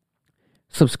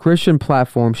subscription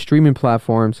platforms, streaming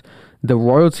platforms, the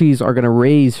royalties are going to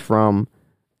raise from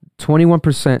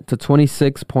 21% to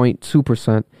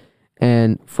 26.2%,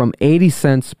 and from 80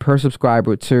 cents per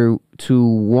subscriber to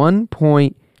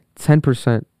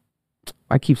 1.10%.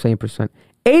 I keep saying percent.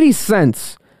 80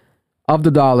 cents of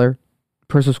the dollar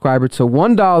per subscriber to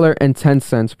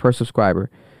 $1.10 per subscriber.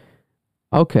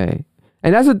 Okay,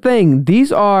 and that's the thing.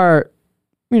 These are,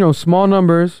 small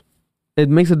numbers. It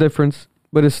makes a difference,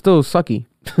 but it's still sucky.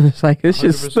 It's like, it's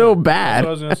just 100%. still bad.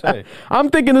 That's what I was gonna say. I'm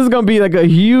thinking this is going to be like a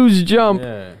huge jump.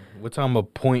 Yeah, we're talking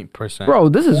about 0.%. Bro,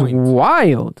 this is Point.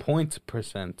 wild.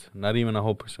 0.%, not even a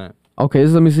whole percent. Okay,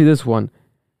 let me see this one.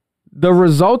 The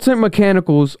resultant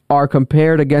mechanicals are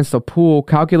compared against a pool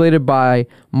calculated by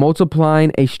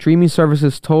multiplying a streaming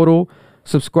service's total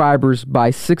subscribers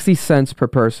by 60 cents per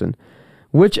person.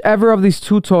 Whichever of these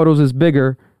two totals is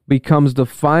bigger becomes the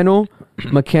final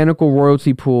mechanical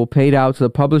royalty pool paid out to the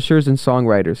publishers and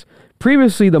songwriters.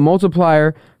 Previously, the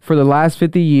multiplier for the last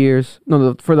 10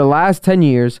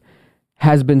 years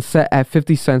has been set at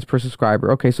 50 cents per subscriber.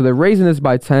 Okay, so they're raising this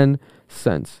by 10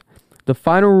 cents. The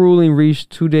final ruling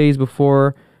reached 2 days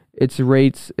before its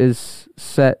rates is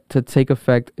set to take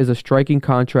effect is a striking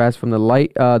contrast from the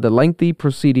lengthy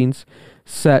proceedings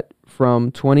set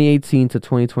from 2018 to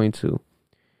 2022.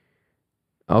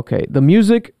 Okay, the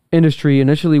music industry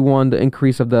initially won the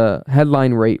increase of the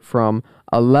headline rate from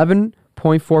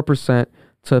 11.4%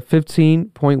 to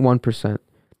 15.1%.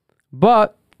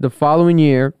 But the following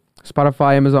year,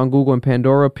 Spotify, Amazon, Google, and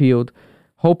Pandora appealed,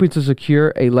 hoping to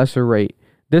secure a lesser rate.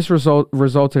 This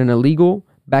resulted in a legal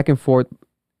back and forth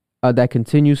that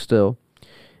continues still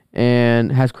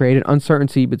and has created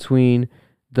uncertainty between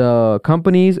the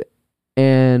companies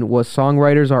and what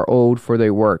songwriters are owed for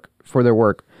their work.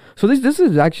 So this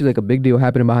is actually like a big deal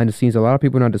happening behind the scenes. A lot of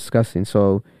people are not discussing.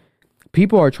 So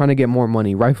people are trying to get more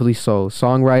money, rightfully so.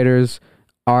 Songwriters,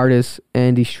 artists,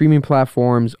 and these streaming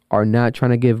platforms are not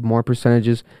trying to give more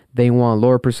percentages. They want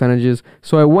lower percentages.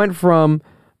 So it went from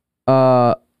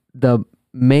the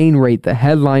main rate, the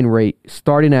headline rate,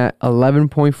 starting at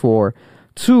 11.4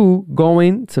 to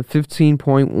going to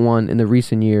 15.1 in the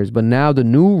recent years. But now the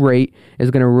new rate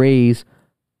is going to raise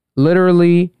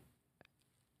literally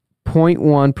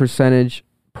 0.1 percentage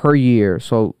per year.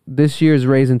 So this year is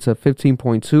raising to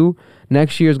 15.2.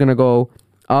 Next year is going to go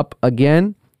up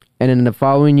again. And then the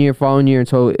following year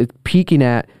until it's peaking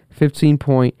at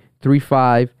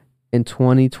 15.35 in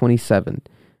 2027,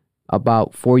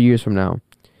 about 4 years from now.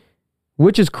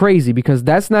 Which is crazy because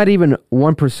that's not even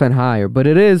 1% higher, but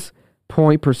it is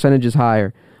point percentages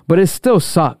higher. But it still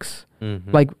sucks.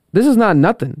 Mm-hmm. Like, this is not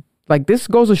nothing. Like, this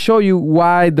goes to show you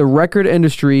why the record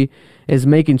industry is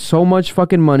making so much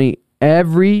fucking money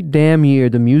every damn year.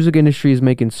 The music industry is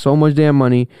making so much damn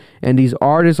money, and these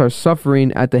artists are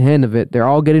suffering at the hand of it. They're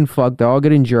all getting fucked. They're all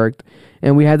getting jerked.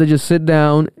 And we had to just sit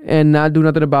down and not do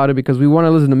nothing about it because we want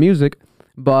to listen to music.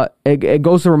 But it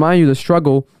goes to remind you the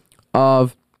struggle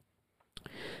of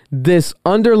this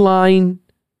underlying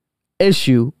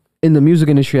issue in the music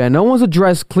industry that no one's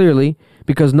addressed clearly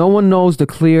because no one knows the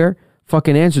clear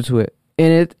fucking answer to it.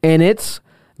 And it's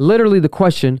literally the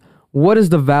question, what is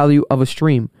the value of a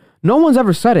stream? No one's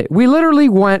ever said it. We literally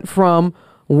went from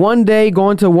one day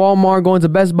going to Walmart, going to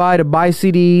Best Buy to buy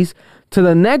CDs, to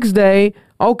the next day,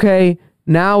 okay,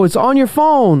 now it's on your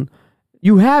phone.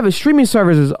 You have it, streaming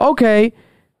services, okay.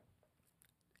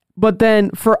 But then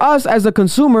for us as a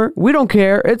consumer, we don't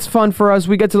care. It's fun for us.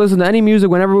 We get to listen to any music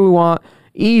whenever we want,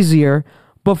 easier.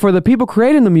 But for the people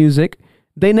creating the music,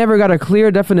 they never got a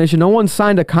clear definition. No one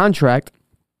signed a contract.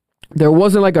 There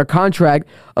wasn't like a contract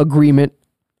agreement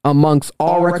amongst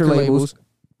all record labels,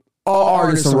 all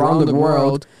artists around the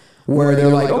world, where they're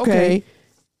like, okay,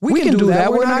 we can do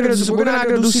that. We're not gonna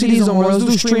do CDs no more. Let's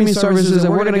do streaming services,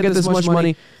 and we're gonna get this much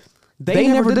money. They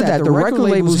never did that. The record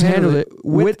labels handled it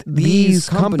with these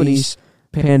companies,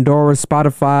 Pandora,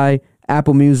 Spotify,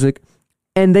 Apple Music,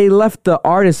 and they left the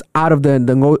artists out of the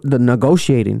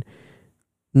negotiating.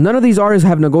 None of these artists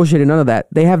have negotiated none of that.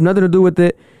 They have nothing to do with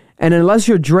it. And unless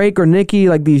you're Drake or Nicki,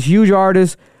 like these huge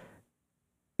artists,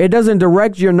 it doesn't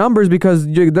direct your numbers because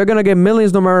they're going to get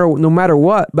millions no matter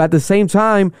what. But at the same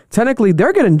time, technically,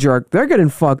 they're getting jerked. They're getting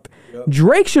fucked. Yep.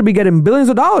 Drake should be getting billions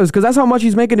of dollars because that's how much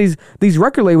he's making these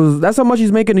record labels. That's how much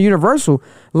he's making to Universal.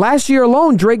 Last year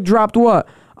alone, Drake dropped what?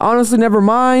 Honestly, never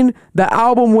mind. The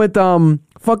album with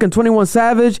fucking 21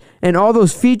 Savage and all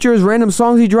those features, random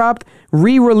songs he dropped,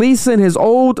 re-releasing his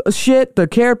old shit, the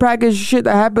care package shit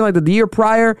that happened like the year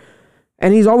prior.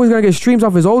 And he's always going to get streams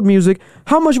off his old music.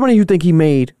 How much money do you think he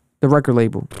made, the record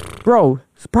label? Bro,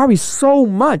 it's probably so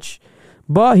much.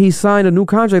 But he signed a new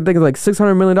contract, I think it's like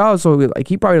 $600 million. So like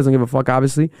he probably doesn't give a fuck,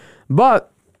 obviously.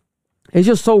 But it's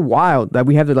just so wild that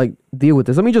we have to like deal with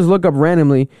this. Let me just look up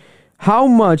randomly how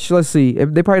much, let's see,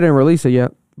 if they probably didn't release it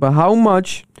yet, but how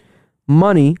much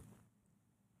money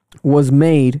was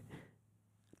made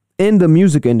in the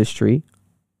music industry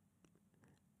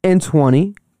in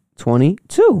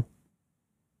 2022.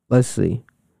 Let's see.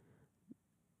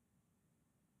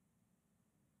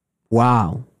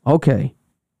 Wow. Okay.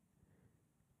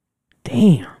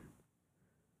 Damn.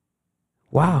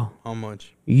 Wow. How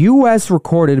much? U.S.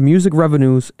 recorded music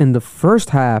revenues in the first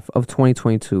half of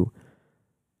 2022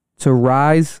 to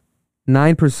rise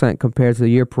 9% compared to the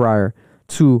year prior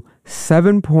to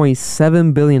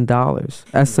 $7.7 billion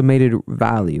estimated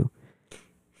value.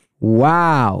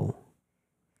 Wow.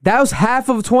 That was half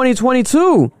of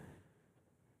 2022.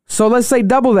 So let's say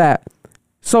double that.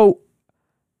 So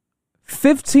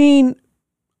 15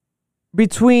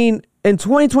 between in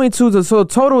 2022, so the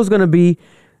total is going to be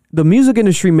the music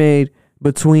industry made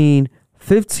between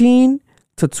 15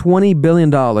 to $20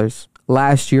 billion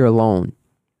last year alone.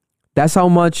 That's how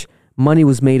much money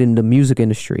was made in the music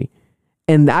industry.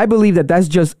 And I believe that that's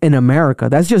just in America.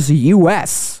 That's just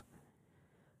US.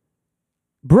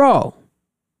 Bro,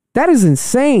 that is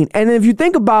insane. And if you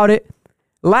think about it,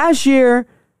 last year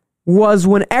was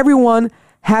when everyone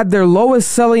had their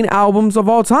lowest selling albums of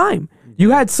all time. You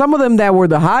had some of them that were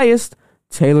the highest.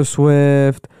 Taylor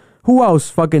Swift. Who else?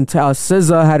 Fucking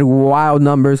SZA had wild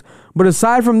numbers. But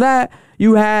aside from that,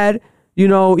 you had,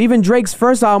 even Drake's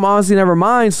first album, Honestly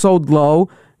Nevermind, sold low.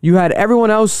 You had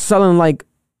everyone else selling like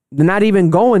They're not even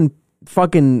going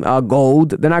fucking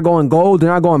gold. They're not going gold. They're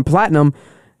not going platinum.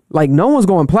 Like, no one's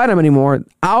going platinum anymore.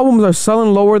 Albums are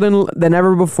selling lower than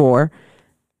ever before.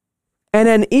 And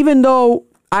then even though,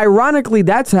 ironically,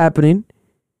 that's happening,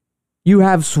 you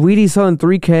have Sweetie selling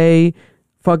 3K,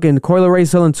 fucking Coi Leray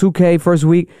selling 2K first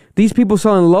week. These people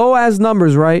selling low-ass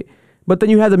numbers, right? But then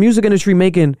you have the music industry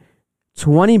making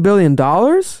 $20 billion?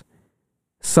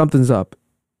 Something's up.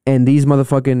 And these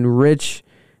motherfucking rich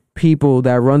people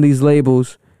that run these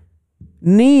labels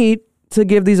need to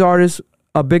give these artists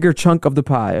a bigger chunk of the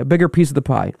pie, a bigger piece of the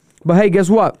pie. But hey, guess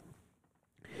what?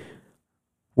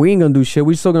 We ain't gonna do shit.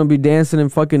 We still gonna be dancing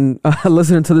and fucking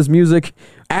listening to this music,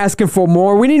 asking for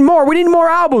more. We need more. We need more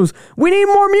albums. We need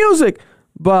more music.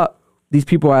 But these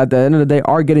people at the end of the day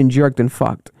are getting jerked and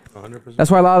fucked. 100%. That's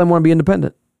why a lot of them want to be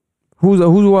independent. Who's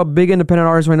a big independent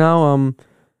artist right now?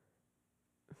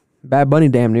 Bad Bunny,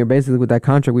 damn near, basically, with that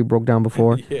contract we broke down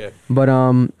before. Yeah. But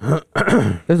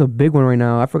there's a big one right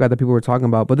now. I forgot that people were talking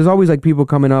about. But there's always like people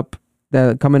coming up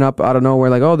out of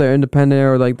nowhere, like, oh, they're independent,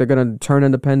 or like they're gonna turn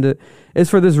independent. It's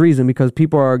for this reason, because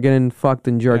people are getting fucked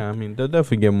and jerked. Yeah, I mean, they'll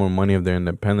definitely get more money if they're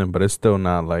independent, but it's still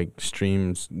not like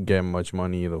streams get much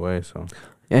money either way. So.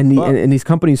 And these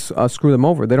companies screw them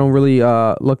over. They don't really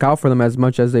look out for them as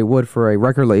much as they would for a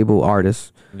record label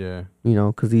artist. Yeah. You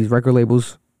know, because these record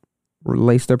labels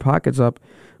lace their pockets up,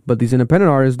 but these independent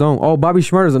artists don't. Oh, Bobby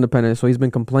Shmurda's independent, so he's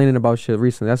been complaining about shit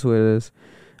recently. That's what it is,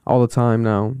 all the time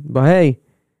now. But hey,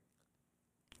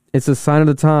 it's a sign of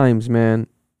the times, man.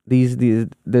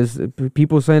 There's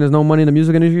people saying there's no money in the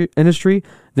music industry.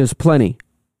 There's plenty.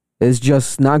 It's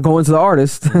just not going to the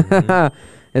artist. Mm-hmm.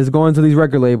 It's going to these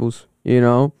record labels, you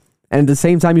know. And at the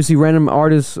same time, you see random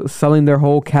artists selling their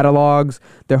whole catalogs,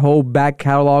 their whole back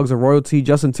catalogs of royalty.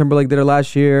 Justin Timberlake did it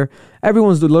last year.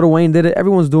 Lil Wayne did it.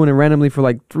 Everyone's doing it randomly for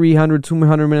like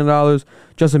 $200 million.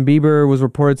 Justin Bieber was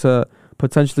reported to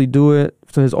potentially do it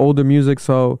to his older music.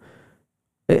 So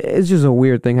it's just a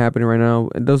weird thing happening right now.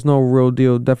 There's no real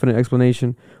deal, definite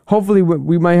explanation. Hopefully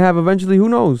we might have eventually, who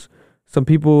knows, some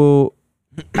people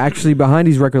actually behind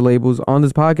these record labels on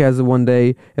this podcast one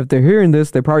day. If they're hearing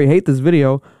this, they probably hate this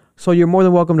video. So you're more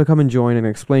than welcome to come and join and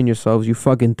explain yourselves, you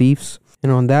fucking thieves.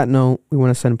 And on that note, we want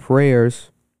to send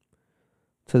prayers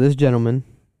to this gentleman,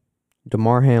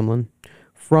 Damar Hamlin,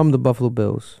 from the Buffalo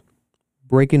Bills.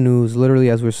 Breaking news, literally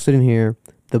as we're sitting here,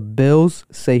 the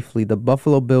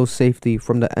Buffalo Bills safety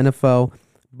from the NFL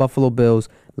Buffalo Bills,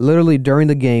 literally during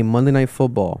the game, Monday Night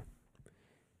Football,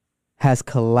 has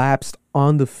collapsed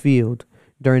on the field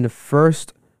during the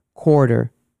first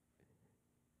quarter.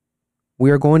 We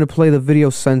are going to play the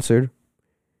video censored.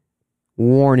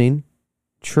 Warning,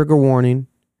 trigger warning.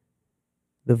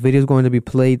 The video is going to be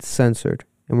played censored.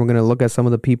 And we're going to look at some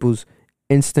of the people's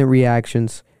instant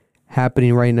reactions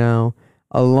happening right now,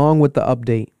 along with the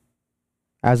update.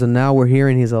 As of now, we're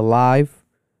hearing he's alive.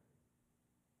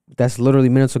 That's literally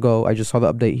minutes ago. I just saw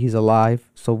the update. He's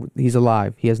alive. So he's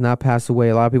alive. He has not passed away.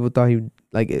 A lot of people thought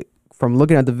from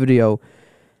looking at the video,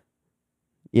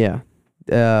 yeah.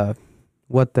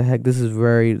 What the heck? This is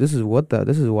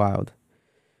wild.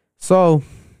 So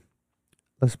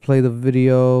let's play the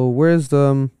video. Where's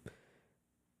the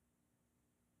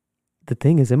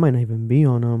thing is, it might not even be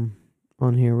on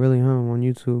here really, huh? On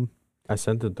YouTube. I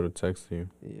sent it through text to you.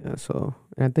 Yeah, so,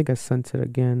 and I think I sent it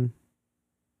again.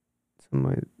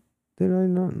 Did I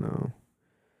not? No.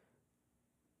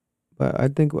 But I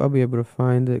think I'll be able to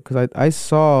find it, because I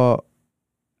saw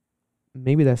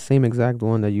maybe that same exact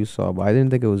one that you saw, but I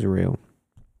didn't think it was real.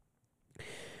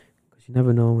 You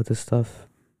never know with this stuff.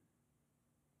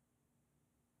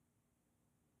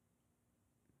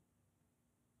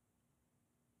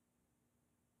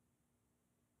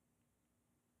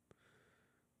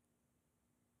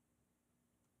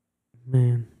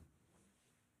 Man.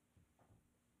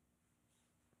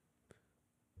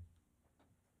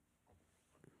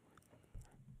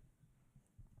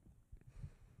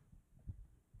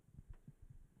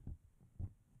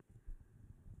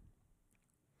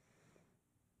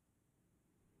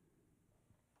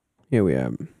 Here we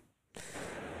have.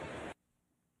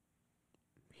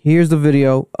 Here's the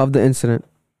video of the incident.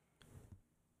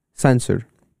 Censored.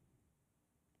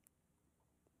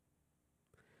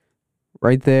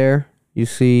 Right there, you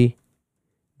see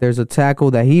there's a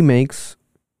tackle that he makes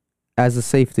as a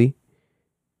safety.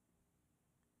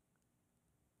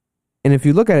 And if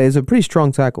you look at it, it's a pretty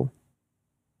strong tackle.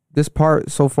 This part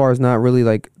so far is not really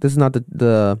this is not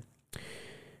the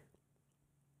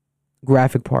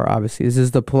graphic part, obviously. This is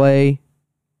the play.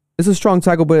 It's a strong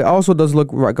tackle, but it also does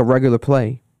look like a regular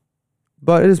play.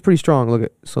 But it is pretty strong. Look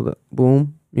at, so the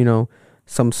boom,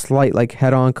 some slight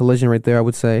head-on collision right there, I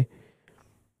would say.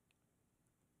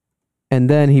 And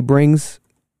then he brings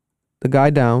the guy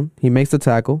down. He makes the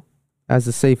tackle as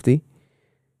the safety.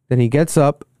 Then he gets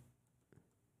up.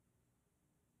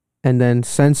 And then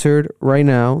censored right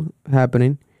now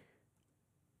happening.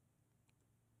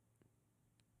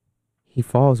 He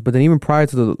falls. But then even prior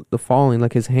to the falling,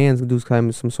 like his hands do kind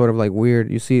of some sort of like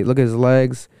weird. You see, look at his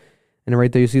legs. And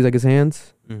right there you see like his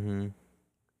hands. Mm-hmm. And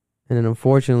then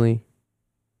unfortunately,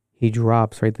 he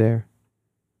drops right there.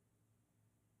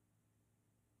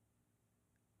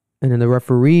 And then the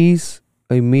referees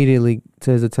immediately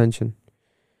to his attention.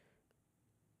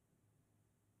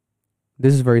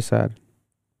 This is very sad.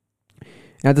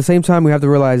 And at the same time, we have to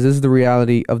realize this is the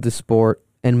reality of the sport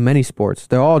and many sports.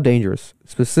 They're all dangerous,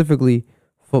 specifically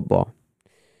football.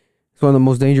 It's one of the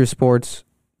most dangerous sports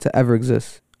to ever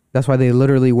exist. That's why they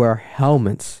literally wear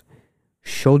helmets,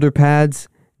 shoulder pads,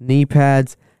 knee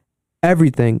pads,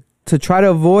 everything to try to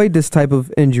avoid this type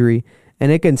of injury.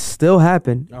 And it can still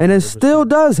happen. And it still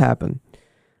does happen.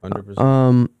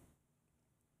 100%.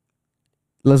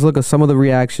 Let's look at some of the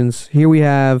reactions. Here we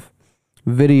have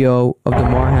video of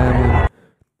Damar Hamlin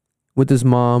with his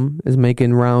mom is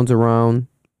making rounds around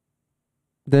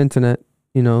the internet.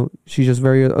 You know, she's just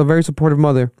a very supportive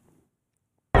mother.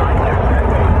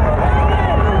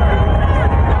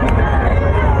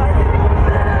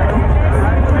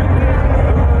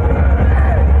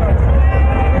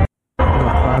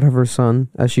 Proud of her son,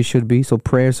 as she should be. So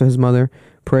prayers to his mother,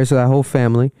 prayers to that whole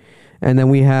family. And then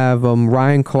we have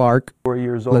Ryan Clark. 4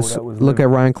 years old. Let's look at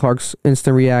Ryan Clark's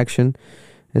instant reaction.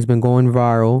 It's been going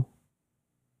viral.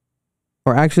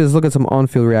 Or actually, let's look at some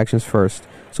on-field reactions first.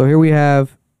 So here we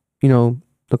have, you know,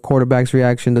 the quarterback's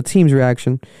reaction, the team's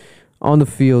reaction on the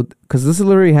field. Because this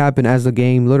literally happened as the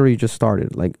game literally just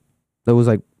started. Like, there was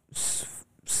like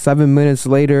 7 minutes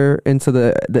later into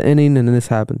the inning, and then this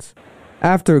happens.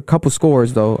 After a couple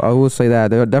scores, though, I will say that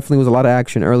there definitely was a lot of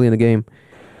action early in the game.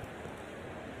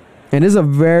 And this is a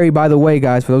very, by the way,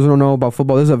 guys, for those who don't know about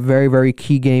football, this is a very, very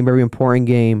key game, very important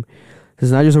game. This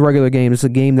is not just a regular game. It's a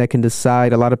game that can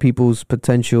decide a lot of people's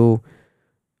potential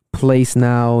place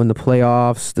now in the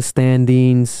playoffs, the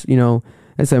standings. You know,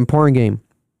 it's an important game.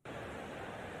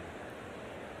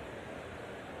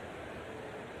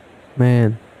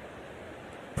 Man,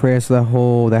 prayers to that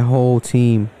whole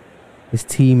team. His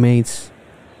teammates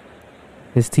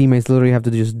literally have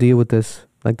to just deal with this.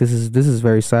 Like, this is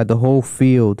very sad. The whole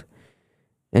field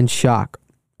in shock,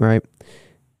 right?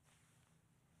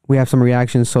 We have some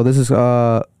reactions. So this is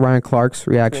Ryan Clark's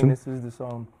reaction.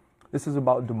 This is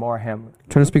about Damar Hamlin.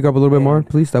 Trying to speak up a little bit more,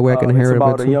 please. That way I can hear it a bit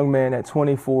too. It's about a young man at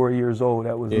 24 years old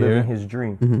that was living his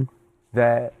dream.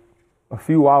 That a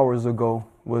few hours ago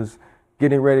was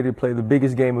getting ready to play the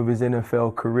biggest game of his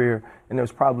NFL career, and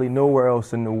there's probably nowhere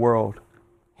else in the world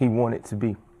he wanted to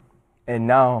be. And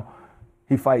now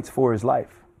he fights for his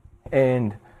life.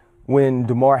 And when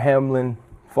Damar Hamlin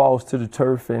falls to the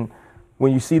turf, and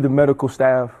when you see the medical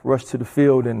staff rush to the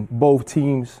field and both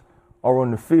teams are on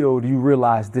the field, you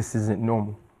realize this isn't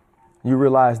normal. You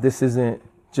realize this isn't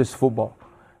just football.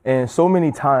 And so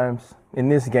many times in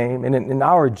this game, and in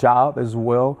our job as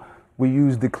well, we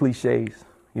use the cliches.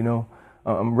 You know,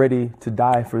 I'm ready to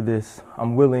die for this.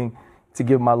 I'm willing to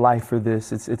give my life for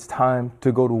this. It's time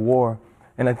to go to war.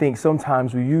 And I think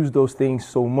sometimes we use those things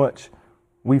so much,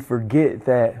 we forget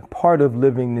that part of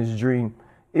living this dream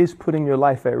is putting your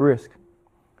life at risk.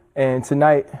 And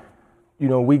tonight, you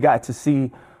know, we got to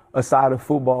see a side of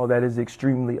football that is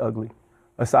extremely ugly,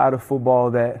 a side of football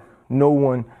that no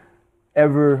one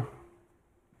ever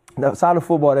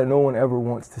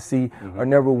wants to see or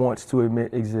never wants to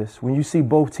admit exists. When you see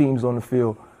both teams on the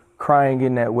field crying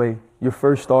in that way, your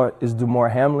first thought is Damar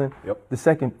Hamlin. Yep. The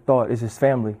second thought is his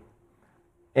family.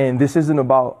 And this isn't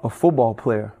about a football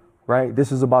player, right?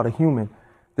 This is about a human.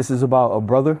 This is about a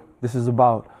brother. This is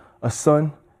about a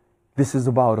son. This is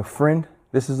about a friend.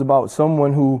 This is about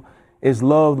someone who is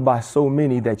loved by so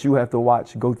many that you have to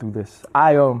watch go through this.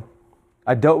 I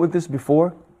dealt with this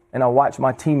before, and I watched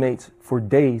my teammates for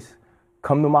days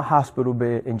come to my hospital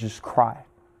bed and just cry.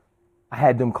 I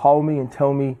had them call me and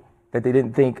tell me that they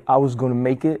didn't think I was going to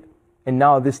make it, and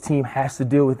now this team has to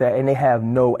deal with that, and they have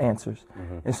no answers.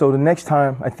 And so the next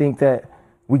time I think that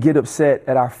we get upset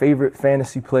at our favorite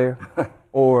fantasy player,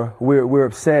 or we're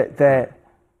upset that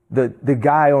the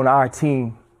guy on our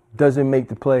team doesn't make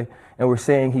the play, and we're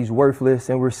saying he's worthless,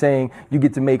 and we're saying you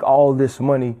get to make all this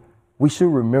money, we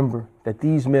should remember that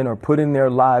these men are putting their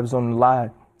lives on the line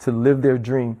to live their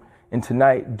dream. And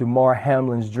tonight, Damar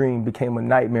Hamlin's dream became a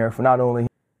nightmare for not only.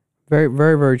 Very,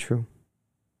 very, very true.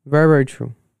 Very, very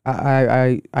true.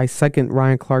 I second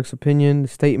Ryan Clark's opinion,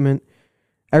 statement.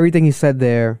 Everything he said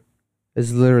there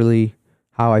is literally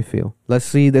how I feel. Let's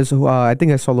see. There's I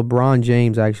think I saw LeBron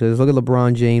James actually. Let's look at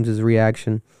LeBron James's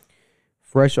reaction.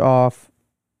 Fresh off,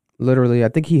 literally, I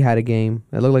think he had a game.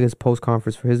 It looked like his post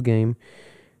conference for his game.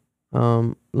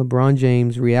 LeBron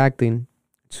James reacting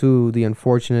to the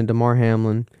unfortunate Damar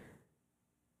Hamlin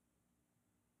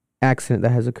accident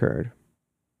that has occurred.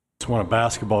 Just won a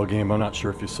basketball game. I'm not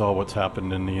sure if you saw what's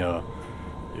happened in the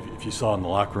if you saw in the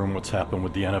locker room what's happened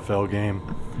with the NFL game.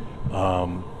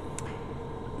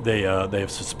 They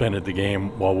have suspended the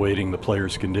game while waiting the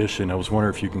player's condition. I was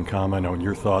wondering if you can comment on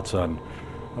your thoughts on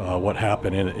what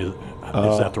happened. Is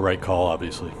that the right call?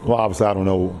 Obviously. Well, obviously, I don't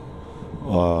know.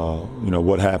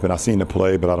 What happened. I seen the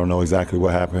play, but I don't know exactly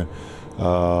what happened.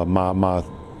 My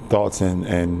thoughts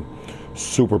and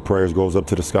super prayers goes up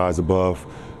to the skies above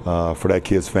for that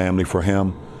kid's family, for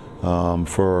him,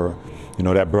 for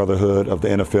that brotherhood of the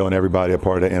NFL and everybody a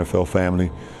part of the NFL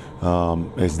family.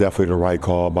 It's definitely the right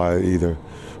call by either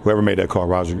whoever made that call,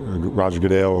 Roger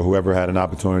Goodell, or whoever had an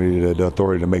opportunity, the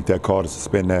authority to make that call to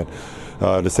suspend that.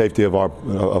 The safety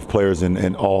of players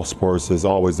in all sports is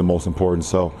always the most important.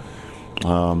 So,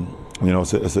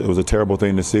 it was a terrible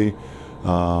thing to see,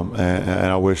 and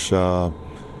I wish nothing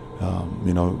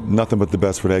but the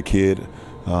best for that kid,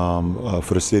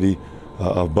 for the city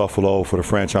of Buffalo, for the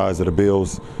franchise of the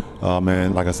Bills,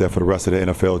 and like I said, for the rest of the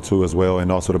NFL too as well,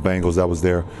 and also the Bengals that was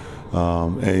there,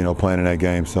 playing in that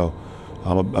game. So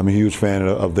I'm a huge fan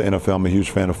of the NFL. I'm a huge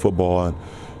fan of football, and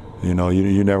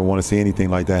you never want to see anything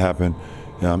like that happen,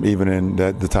 even in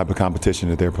the type of competition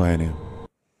that they're playing in.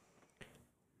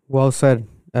 Well said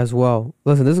as well.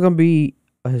 Listen, this is going to be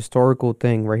a historical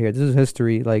thing right here. This is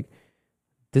history. Like,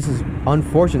 this is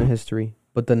unfortunate history.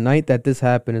 But the night that this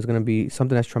happened is going to be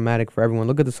something that's traumatic for everyone.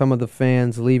 Look at some of the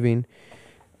fans leaving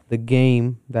the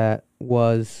game that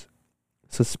was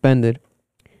suspended.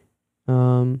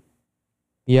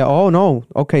 Yeah. Oh, no.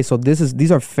 Okay, so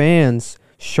these are fans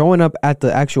showing up at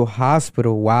the actual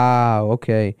hospital. Wow.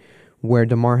 Okay. Where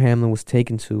Damar Hamlin was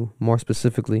taken to, more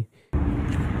specifically.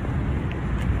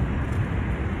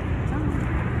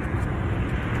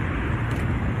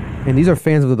 And these are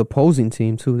fans of the opposing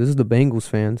team, too. This is the Bengals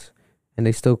fans. And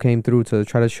they still came through to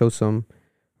try to show some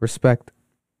respect.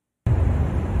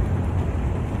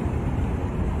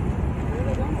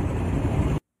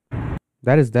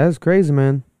 That is crazy,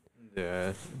 man.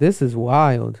 Yeah. This is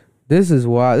wild. This is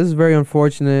wild. This is very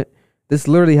unfortunate. This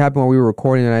literally happened while we were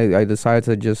recording, and I decided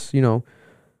to just,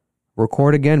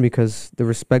 record again because the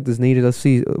respect is needed. Let's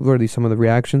see literally some of the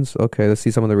reactions. Okay, let's see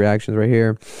some of the reactions right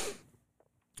here.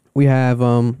 We have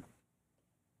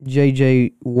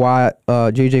JJ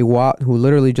Watt, who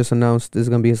literally just announced this is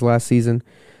going to be his last season.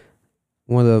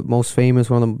 One of the most famous,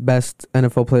 one of the best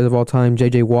NFL players of all time,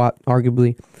 JJ Watt,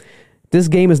 arguably. This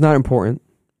game is not important.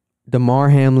 Damar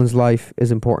Hamlin's life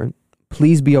is important.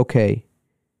 Please be okay.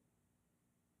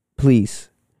 Please.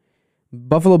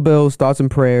 Buffalo Bills, thoughts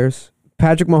and prayers.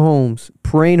 Patrick Mahomes,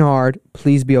 praying hard.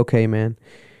 Please be okay, man.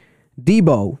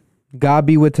 Debo, God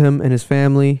be with him and his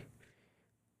family.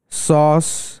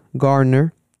 Sauce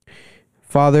Gardner,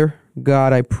 Father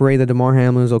God, I pray that Damar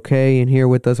Hamlin is okay and here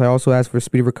with us. I also ask for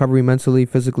speedy recovery mentally,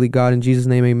 physically. God, in Jesus'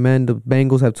 name, amen. The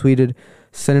Bengals have tweeted,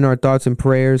 sending our thoughts and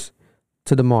prayers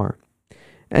to Damar.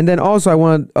 And then also I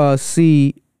want to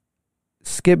see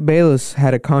Skip Bayless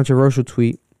had a controversial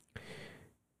tweet.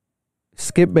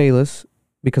 Skip Bayless,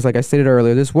 because like I stated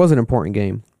earlier, this was an important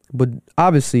game. But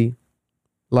obviously,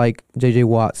 like JJ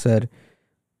Watt said,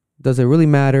 does it really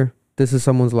matter? This is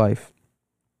someone's life.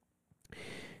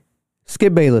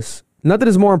 Skip Bayless. Nothing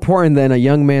is more important than a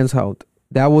young man's health.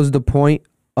 That was the point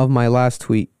of my last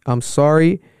tweet. I'm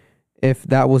sorry if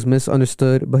that was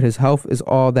misunderstood, but his health is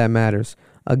all that matters.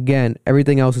 Again,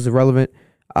 everything else is irrelevant.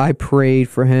 I prayed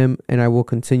for him, and I will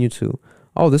continue to.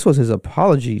 Oh, this was his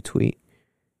apology tweet.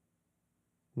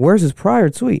 Where's his prior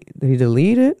tweet? Did he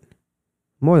delete it?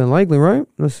 More than likely, right?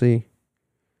 Let's see.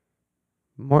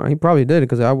 He probably did it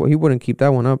because he wouldn't keep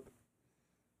that one up.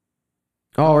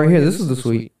 Oh, right here. This is the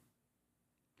tweet.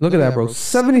 Look at that, bro.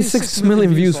 76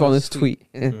 million views on this tweet.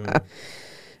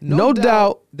 No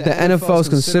doubt the NFL is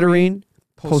considering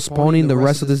postponing the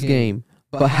rest of this game.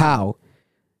 But how?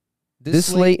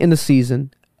 This late in the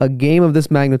season, a game of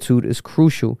this magnitude is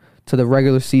crucial to the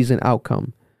regular season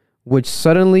outcome, which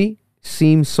suddenly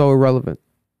seems so irrelevant.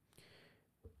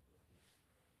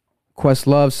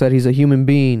 Questlove said he's a human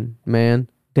being, man.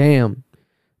 Damn.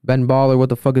 Ben Baller, what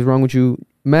the fuck is wrong with you?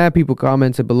 Mad people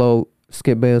commented below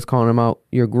Skip Bayless calling him out.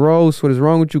 You're gross. What is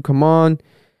wrong with you? Come on.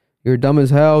 You're dumb as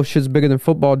hell. Shit's bigger than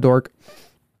football, dork.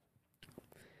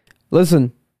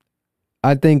 Listen,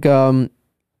 I think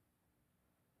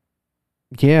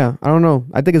Yeah, I don't know.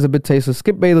 I think it's a bit tasteless.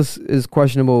 Skip Bayless is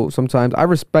questionable sometimes. I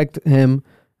respect him,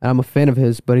 and I'm a fan of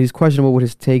his, but he's questionable with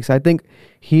his takes. I think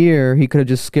here he could have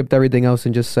just skipped everything else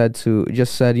and just said,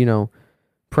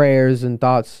 prayers and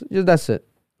thoughts. Just that's it.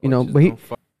 But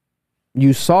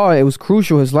you saw it was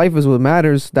crucial. His life is what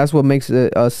matters. That's what makes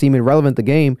it seem irrelevant, the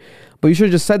game. But you should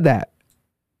have just said that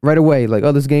right away. Like,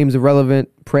 oh, this game's irrelevant.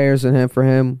 Prayers and for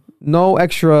him. No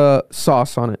extra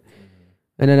sauce on it.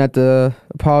 And then at the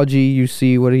apology, you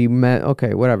see what he meant.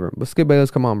 Okay, whatever. But Skip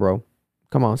Bayless, come on, bro.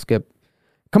 Come on, Skip.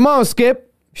 Come on,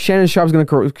 Skip. Shannon Sharp's going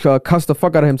to cuss the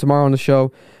fuck out of him tomorrow on the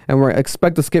show. And we're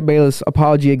expect the Skip Bayless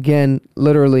apology again,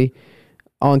 literally,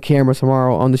 on camera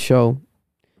tomorrow on the show.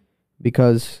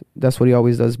 Because that's what he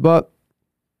always does. But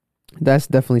that's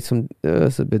definitely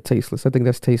it's a bit tasteless. I think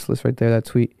that's tasteless right there, that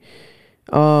tweet.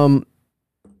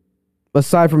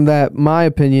 Aside from that, my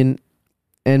opinion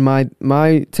and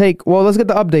my take. Well, let's get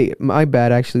the update. My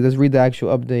bad, actually. Let's read the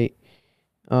actual update.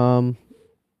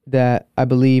 That I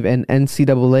believe an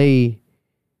NCAA.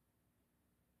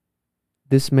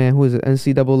 This man, who is it?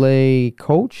 NCAA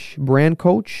coach, brand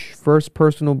coach, first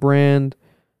personal brand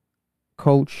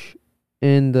coach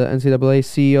in the NCAA,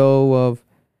 CEO of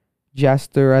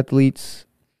Jaster Athletes.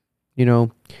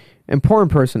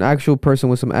 Important person, actual person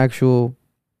with some actual,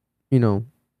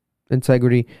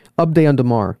 integrity. Update on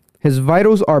DeMar. His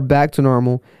vitals are back to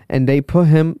normal, and they put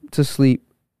him to sleep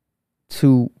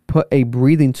to put a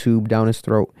breathing tube down his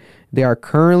throat. They are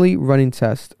currently running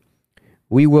tests.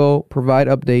 We will provide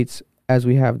updates as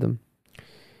we have them.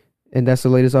 And that's the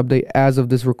latest update as of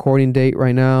this recording date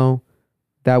right now.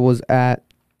 That was at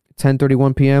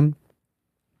 10:31 p.m.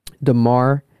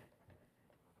 DeMar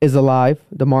is alive.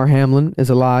 DeMar Hamlin is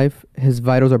alive. His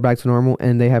vitals are back to normal,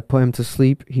 and they have put him to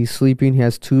sleep. He's sleeping. He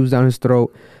has tubes down his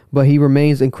throat, but he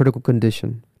remains in critical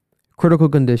condition. Critical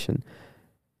condition.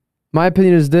 My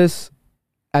opinion is this.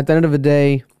 At the end of the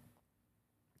day,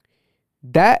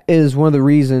 that is one of the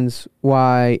reasons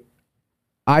why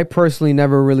I personally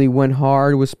never really went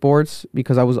hard with sports,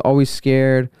 because I was always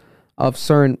scared of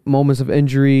certain moments of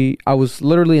injury. I was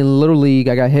literally in Little League.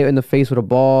 I got hit in the face with a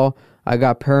ball. I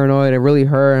got paranoid. It really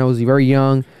hurt, and I was very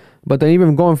young. But then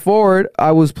even going forward,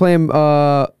 I was playing,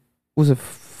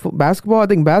 basketball? I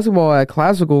think basketball at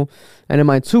Classical. And in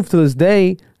my tooth to this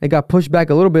day, it got pushed back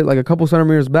a little bit, like a couple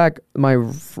centimeters back. My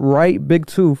right big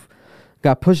tooth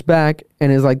got pushed back,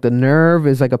 and it's like the nerve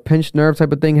is like a pinched nerve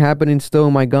type of thing happening still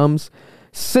in my gums.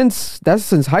 Since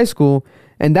high school.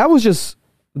 And that was just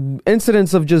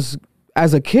incidents of just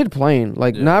as a kid playing,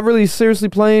 not really seriously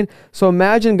playing. So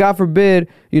imagine, God forbid,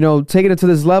 taking it to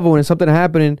this level and something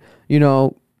happening,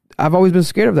 I've always been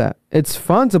scared of that. It's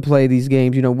fun to play these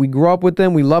games. We grew up with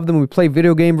them. We love them. We play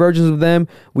video game versions of them.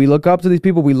 We look up to these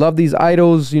people. We love these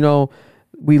idols.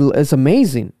 It's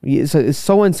amazing. It's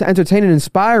so entertaining and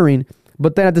inspiring.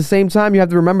 But then at the same time, you have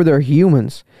to remember they're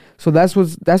humans. So that's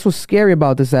what's scary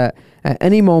about this, that at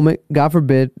any moment, God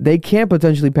forbid, they can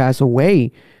potentially pass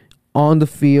away on the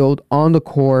field, on the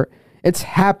court. It's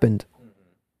happened.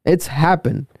 It's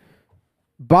happened.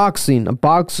 Boxing,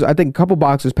 I think a couple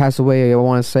boxers passed away, I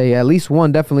want to say. At least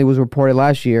one definitely was reported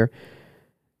last year.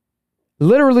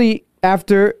 Literally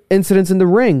after incidents in the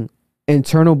ring.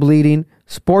 Internal bleeding.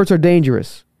 Sports are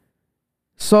dangerous.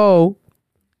 So,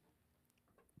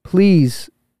 please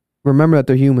remember that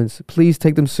they're humans. Please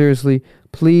take them seriously.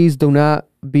 Please do not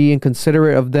be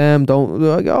inconsiderate of them. Don't,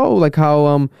 like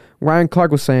how Ryan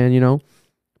Clark was saying,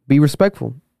 be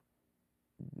respectful.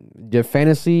 Your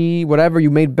fantasy, whatever, you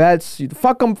made bets,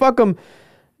 fuck them.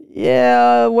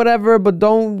 Yeah, whatever, but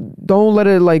don't let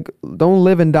it, don't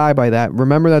live and die by that.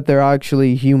 Remember that they're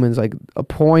actually humans. Like a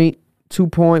point, 2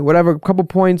 point, whatever, a couple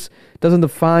points doesn't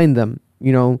define them.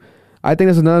 I think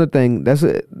that's another thing. There's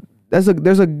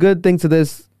a good thing to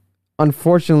this,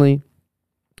 unfortunately,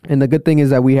 and the good thing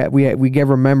is that we get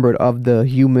remembered of the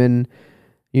human,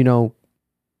 the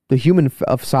human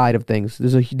side of things.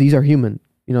 These are human,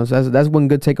 so that's one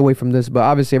good takeaway from this. But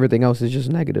obviously everything else is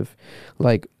just negative.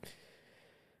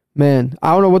 Man,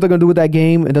 I don't know what they're gonna do with that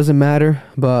game. It doesn't matter,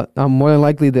 but I'm more than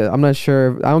likely that I'm not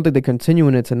sure. I don't think they're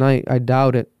continuing it tonight. I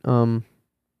doubt it.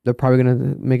 They're probably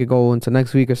gonna make it go into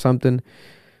next week or something.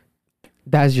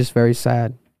 That's just very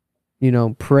sad.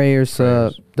 Prayers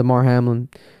to DeMar Hamlin.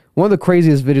 One of the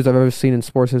craziest videos I've ever seen in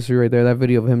sports history right there. That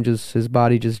video of him his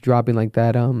body just dropping like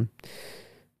that.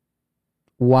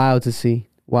 Wild to see,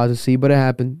 but it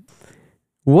happened.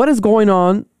 What is going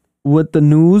on with the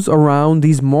news around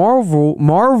these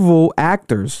Marvel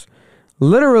actors?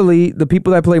 Literally, the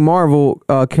people that play Marvel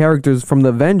characters from the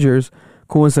Avengers,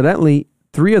 coincidentally,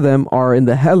 3 of them are in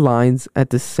the headlines at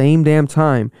the same damn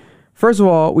time. First of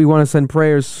all, we want to send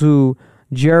prayers to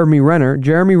Jeremy Renner.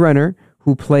 Jeremy Renner,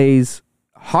 who plays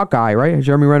Hawkeye, right?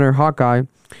 Jeremy Renner, Hawkeye.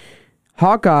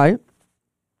 Hawkeye,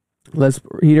 let's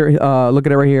look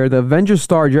at it right here. The Avengers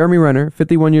star Jeremy Renner,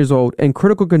 51 years old, in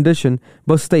critical condition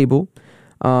but stable,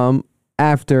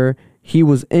 after he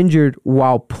was injured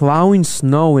while plowing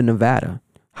snow in Nevada.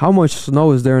 How much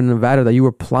snow is there in Nevada that you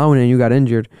were plowing and you got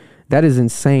injured? That is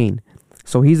insane.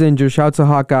 So he's injured. Shout out to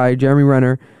Hawkeye, Jeremy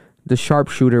Renner, the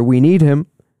sharpshooter. We need him.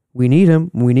 We need him.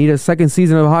 We need a second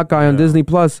season of Hawkeye on Disney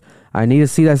Plus. I need to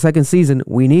see that second season.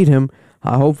 We need him.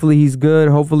 Hopefully he's good.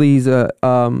 Hopefully he's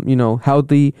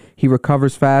healthy. He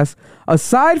recovers fast.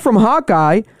 Aside from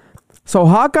Hawkeye, so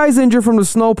Hawkeye's injured from the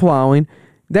snow plowing.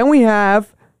 Then we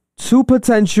have two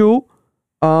potential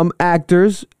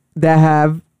actors that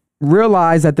have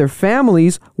realized that their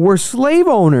families were slave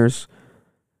owners.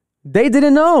 They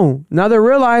didn't know. Now they're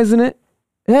realizing it.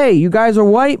 Hey, you guys are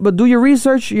white, but do your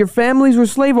research. Your families were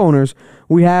slave owners.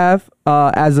 We have,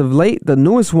 as of late, the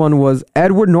newest one was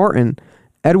Edward Norton.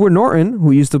 Edward Norton,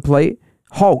 who used to play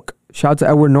Hulk. Shout out to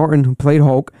Edward Norton, who played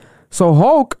Hulk. So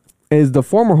Hulk is the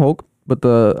former Hulk, but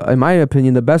in my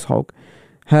opinion, the best Hulk,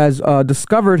 has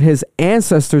discovered his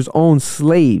ancestors owned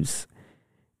slaves.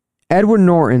 Edward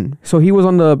Norton. So he was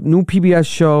on the new PBS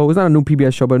show. It's not a new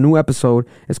PBS show, but a new episode.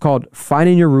 It's called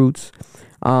Finding Your Roots.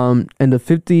 And the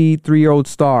 53-year-old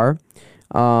star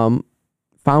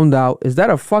found out, is that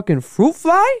a fucking fruit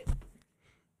fly?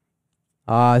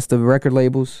 It's the record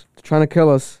labels. They're trying to kill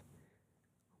us.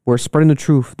 We're spreading the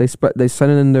truth. They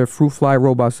send in their fruit fly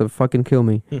robots to fucking kill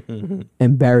me.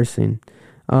 Embarrassing.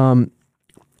 Let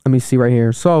me see right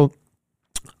here. So,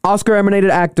 Oscar-nominated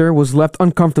actor was left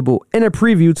uncomfortable in a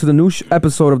preview to the new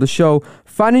episode of the show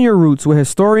Finding Your Roots with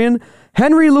historian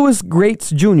Henry Louis Gates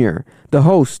Jr. The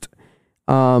host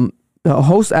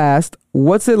asked,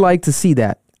 "What's it like to see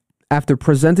that?" After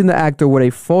presenting the actor with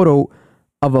a photo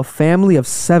of a family of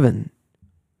seven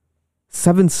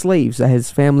slaves that his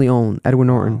family owned, Edward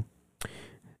Norton,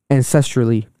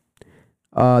 ancestrally.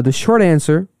 The short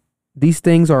answer: these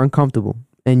things are uncomfortable,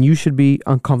 and you should be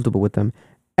uncomfortable with them.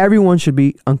 Everyone should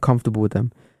be uncomfortable with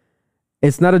them.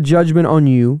 It's not a judgment on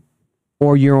you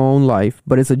or your own life,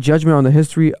 but it's a judgment on the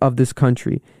history of this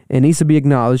country. It needs to be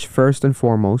acknowledged first and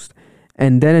foremost,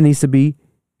 and then it needs to be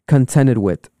contended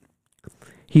with.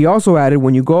 He also added,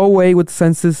 when you go away from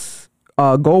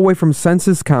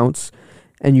census counts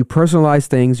and you personalize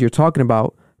things, you're talking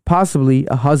about possibly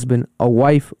a husband, a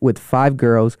wife with 5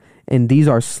 girls, and these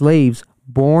are slaves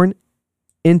born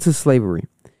into slavery.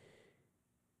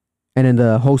 And then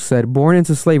the host said, born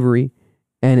into slavery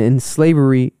and in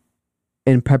slavery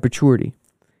in perpetuity.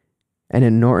 And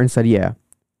then Norton said, yeah.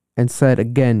 And said,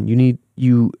 again,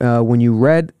 when you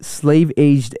read slave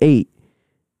aged 8,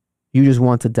 you just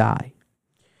want to die.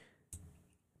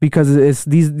 Because it's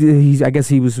I guess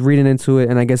he was reading into it,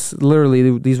 and I guess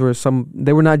literally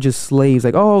they were not just slaves,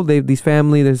 like, oh, his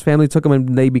family took them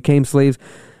and they became slaves.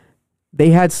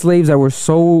 They had slaves that were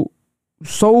so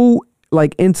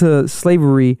like into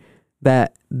slavery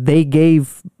that they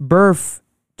gave birth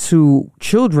to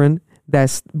children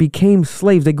that became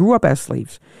slaves. They grew up as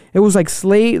slaves. It was like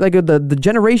the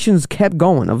generations kept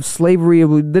going of slavery.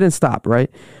 It didn't stop, right?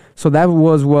 So that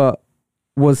was what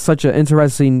was such an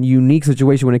interesting, unique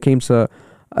situation when it came to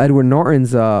Edward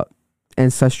Norton's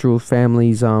ancestral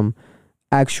family's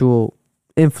actual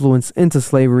influence into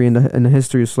slavery and the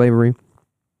history of slavery.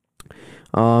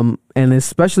 And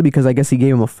especially because I guess he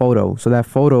gave him a photo. So that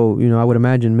photo, I would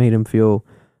imagine made him feel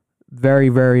very,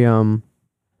 very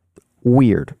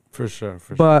weird. For sure.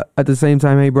 But at the same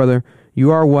time, hey brother,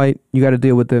 you are white, you got to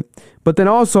deal with it. But then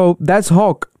also, that's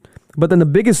Hulk. But then the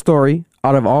biggest story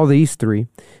out of all these three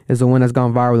is the one that's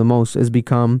gone viral the most, has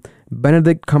become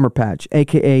Benedict Cumberbatch,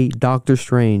 aka Doctor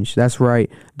Strange. That's right,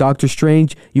 Doctor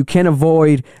Strange. You can't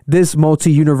avoid this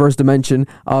multi-universe dimension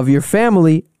of your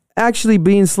family actually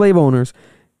being slave owners.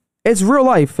 It's real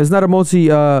life. It's not a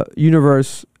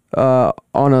multi-universe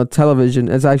on a television.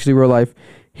 It's actually real life.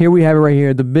 Here we have it right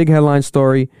here. The big headline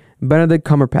story: Benedict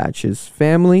Cumberbatch's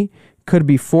family could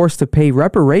be forced to pay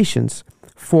reparations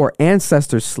for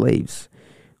ancestor slaves.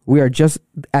 We are just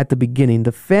at the beginning.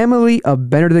 The family of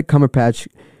Benedict Cumberbatch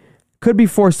could be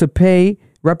forced to pay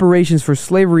reparations for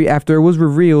slavery after it was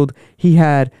revealed he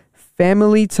had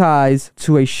family ties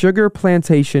to a sugar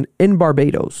plantation in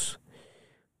Barbados.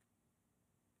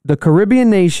 The Caribbean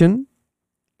nation,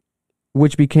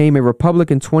 which became a republic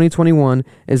in 2021,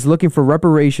 is looking for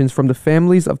reparations from the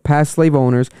families of past slave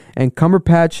owners, and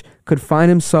Cumberbatch could find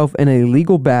himself in a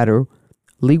legal battle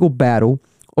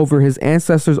over his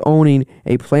ancestors owning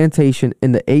a plantation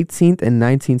in the 18th and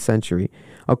 19th century.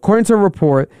 According to a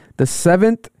report, the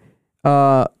 7th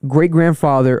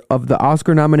great-grandfather of the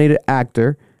Oscar-nominated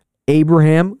actor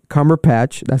Abraham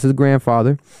Cumberbatch. That's his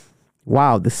grandfather.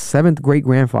 Wow, the 7th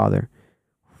great-grandfather.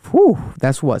 Whew,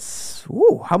 that's what?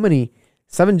 How many?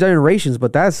 7 generations,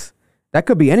 but that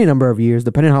could be any number of years,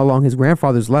 depending on how long his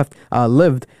grandfathers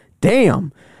lived.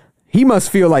 Damn, he must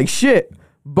feel like shit.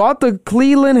 Bought the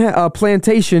Cleveland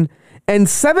plantation in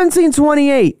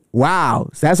 1728. Wow,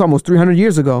 so that's almost 300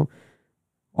 years ago.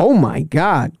 Oh my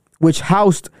God, which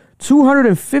housed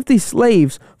 250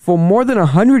 slaves for more than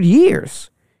 100 years.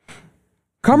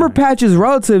 Cumberbatch's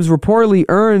relatives reportedly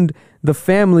earned the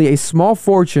family a small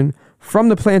fortune from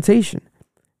the plantation.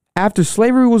 After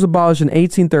slavery was abolished in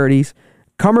 1830s,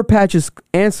 Cumberbatch's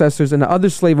ancestors and the other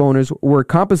slave owners were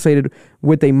compensated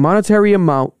with a monetary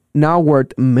amount now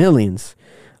worth millions.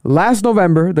 Last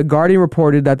November, The Guardian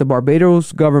reported that the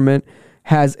Barbados government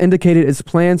has indicated its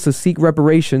plans to seek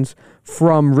reparations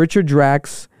from Richard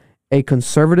Drax, a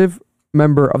conservative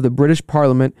member of the British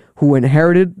Parliament who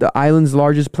inherited the island's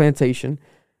largest plantation.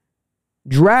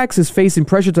 Drax is facing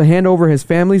pressure to hand over his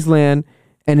family's land,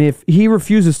 and if he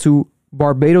refuses to,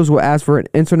 Barbados will ask for an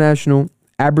international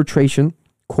arbitration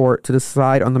court to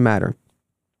decide on the matter.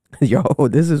 Yo,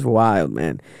 this is wild,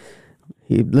 man.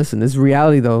 Listen, this is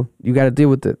reality, though. You got to deal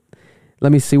with it.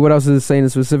 Let me see. What else is it saying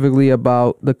specifically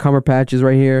about the Cumberbatches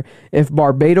right here? If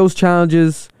Barbados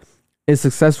challenges is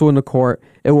successful in the court,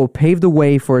 it will pave the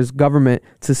way for his government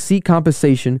to seek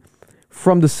compensation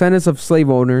from descendants of slave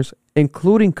owners,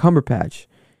 including Cumberbatch.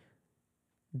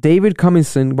 David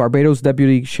Cummingson, Barbados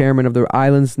deputy chairman of the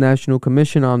island's National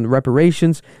Commission on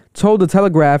Reparations, told the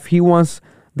Telegraph he wants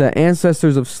the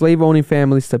ancestors of slave-owning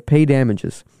families to pay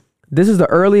damages. This is the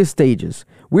earliest stages.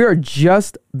 We are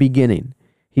just beginning,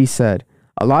 he said.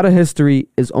 A lot of history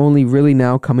is only really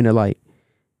now coming to light.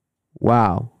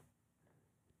 Wow.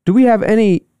 Do we have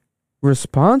any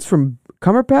response from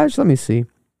Cumberbatch? Let me see.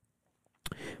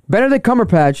 Benedict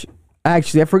Cumberbatch,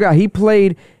 actually, I forgot, he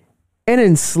played an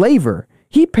enslaver.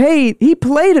 He played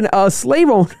a slave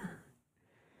owner.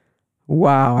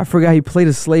 Wow, I forgot he played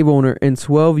a slave owner in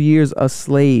 12 Years a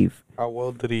Slave. How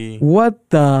well did he... What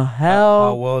the hell?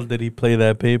 How well did he play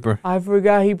that paper? I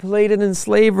forgot he played an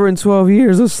enslaver in 12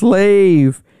 Years a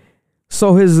Slave.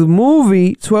 So his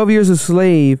movie, 12 Years a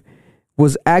Slave,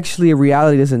 was actually a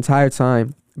reality this entire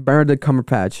time. Benedict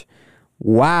Cumberbatch.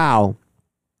 Wow.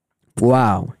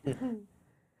 Wow.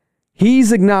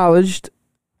 He's acknowledged...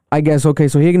 I guess, okay,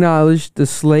 so he acknowledged the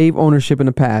slave ownership in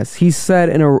the past. He said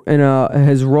in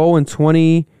his role in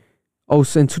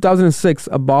 2006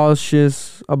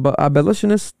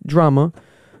 abolitionist drama,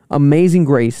 Amazing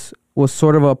Grace, was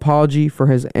sort of an apology for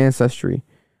his ancestry.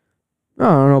 I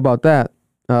don't know about that,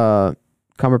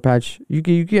 Cumberbatch.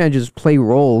 You can't just play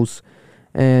roles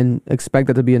and expect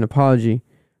that to be an apology.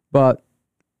 But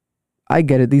I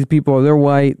get it. These people, they're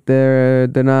white. They're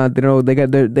not. They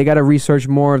got to research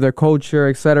more of their culture,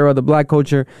 etc. The black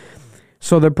culture,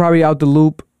 so they're probably out the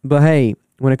loop. But hey,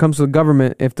 when it comes to the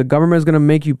government, if the government is gonna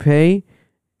make you pay,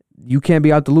 you can't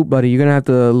be out the loop, buddy. You're gonna have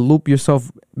to loop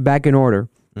yourself back in order.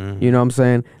 Mm-hmm. You know what I'm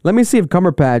saying? Let me see if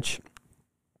Cumberbatch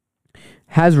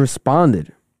has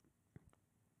responded,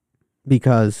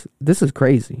 because this is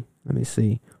crazy. Let me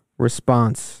see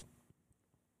response.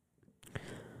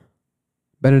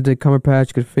 Benedict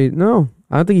Cumberbatch could fade. No,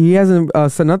 I don't think he hasn't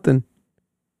said nothing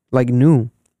like new.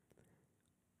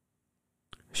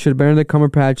 Should Benedict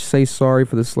Cumberbatch say sorry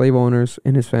for the slave owners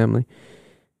and his family?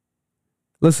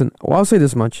 Listen, well, I'll say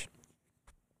this much.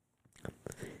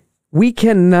 We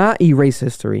cannot erase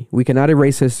history. We cannot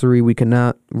erase history. We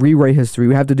cannot rewrite history.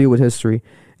 We have to deal with history.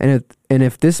 And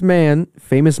if this man,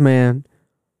 famous man,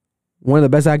 one of the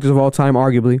best actors of all time,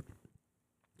 arguably,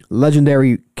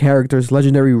 legendary characters,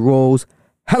 legendary roles,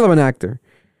 hell of an actor.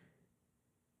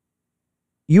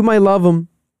 You might love him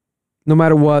no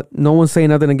matter what. No one's saying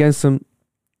nothing against him.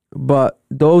 But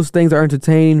those things are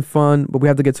entertaining, fun, but we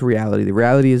have to get to reality. The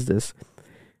reality is this.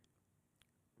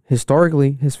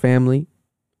 Historically, his family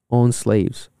owned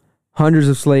slaves. Hundreds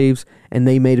of slaves, and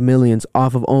they made millions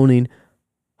off of owning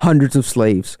hundreds of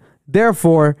slaves.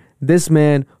 Therefore, this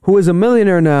man, who is a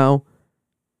millionaire now,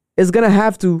 is going to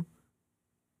have to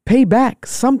pay back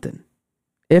something.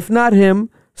 If not him,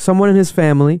 someone in his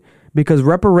family, because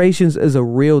reparations is a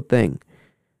real thing.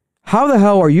 How the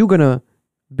hell are you going to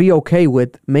be okay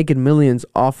with making millions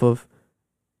off of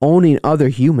owning other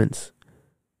humans?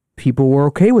 People were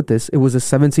okay with this. It was the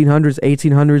 1700s,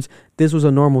 1800s. This was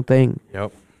a normal thing.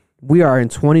 Yep. We are in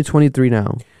 2023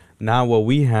 now. Now what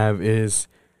we have is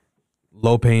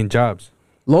low-paying jobs.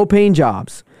 Low-paying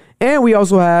jobs. And we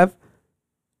also have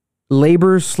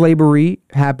labor slavery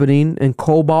happening in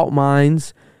cobalt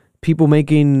mines, people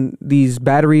making these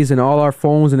batteries in all our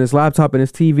phones and this laptop and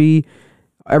this TV,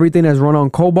 everything that's run on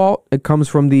cobalt, it comes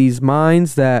from these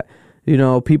mines that, you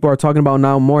know, people are talking about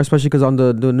now more, especially because on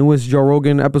the newest Joe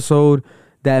Rogan episode,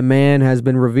 that man has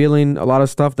been revealing a lot of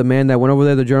stuff. The man that went over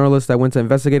there, the journalist that went to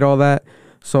investigate all that.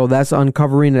 So that's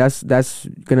uncovering. That's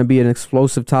going to be an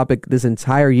explosive topic this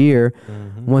entire year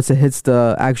once it hits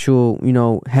the actual, you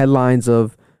know, headlines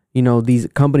of, you know, these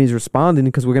companies responding,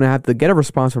 because we're going to have to get a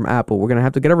response from Apple. We're going to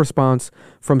have to get a response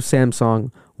from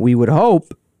Samsung. We would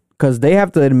hope, because they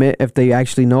have to admit if they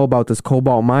actually know about this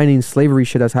cobalt mining slavery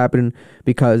shit that's happening,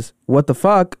 because what the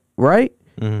fuck, right?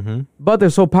 But they're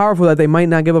so powerful that they might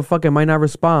not give a fuck and might not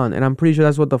respond. And I'm pretty sure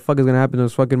that's what the fuck is going to happen to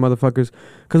those fucking motherfuckers,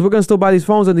 because we're going to still buy these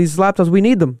phones and these laptops. We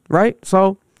need them, right?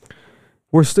 So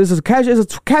it's a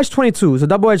catch-22. It's a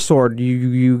double-edged sword.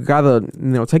 You got to, you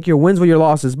know, take your wins with your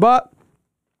losses. But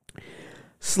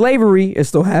slavery is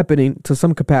still happening to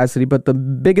some capacity, but the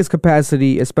biggest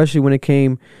capacity, especially when it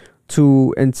came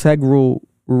to integral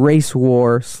race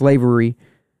war slavery,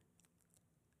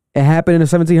 it happened in the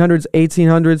 1700s,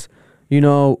 1800s. You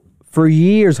know, for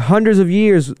years, hundreds of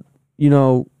years, you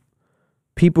know,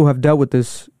 people have dealt with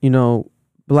this. You know,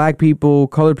 black people,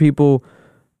 colored people,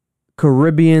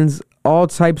 Caribbeans, all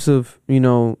types of, you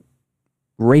know,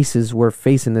 races were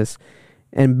facing this.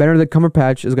 And Benedict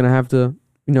Cumberbatch is going to have to,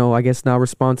 you know, I guess now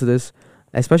respond to this,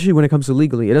 especially when it comes to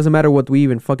legally. It doesn't matter what we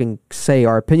even fucking say.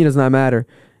 Our opinion does not matter.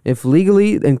 If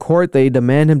legally in court they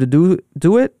demand him to do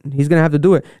it, he's going to have to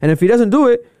do it. And if he doesn't do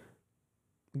it,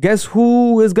 guess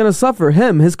who is going to suffer?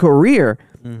 Him, his career.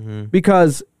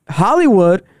 Because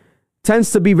Hollywood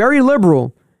tends to be very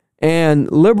liberal. And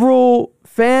liberal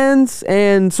fans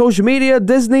and social media,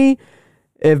 Disney,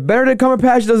 if Benedict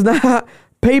Cumberbatch does not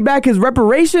pay back his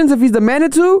reparations if he's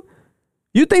demanded to,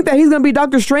 you think that he's going to be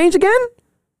Doctor Strange again?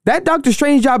 That Doctor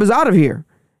Strange job is out of here.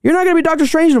 You're not going to be Doctor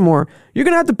Strange no more. You're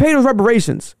going to have to pay those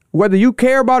reparations. Whether you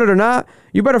care about it or not,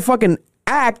 you better fucking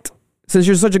act. Since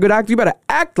you're such a good actor, you better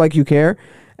act like you care.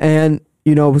 And,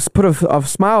 you know, put a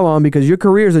smile on, because your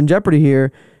career is in jeopardy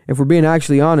here, if we're being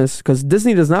actually honest, because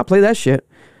Disney does not play that shit.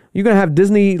 You're going to have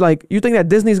Disney, like, you think that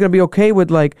Disney's going to be okay with,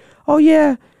 like, oh,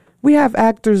 yeah, we have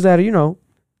actors that are, you know,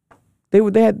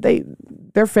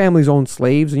 their families own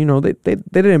slaves, and, you know, they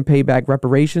didn't pay back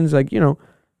reparations. Like, you know,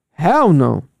 hell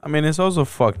no. I mean, it's also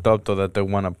fucked up, though, that they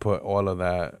want to put all of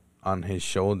that on his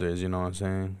shoulders, you know what I'm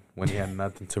saying? When he had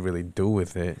nothing to really do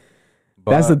with it.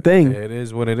 But that's the thing. It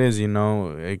is what it is, you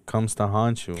know. It comes to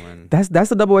haunt you, and that's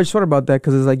the double-edged sword about that,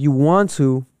 because it's like you want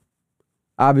to,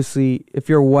 obviously, if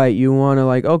you're white, you want to,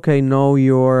 like, okay, know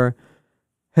your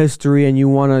history, and you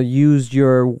want to use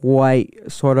your white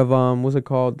sort of what's it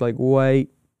called, like white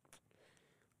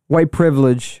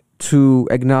privilege to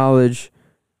acknowledge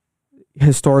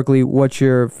historically what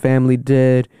your family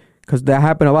did. Because that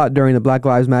happened a lot during the Black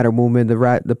Lives Matter movement,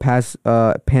 the past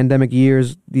pandemic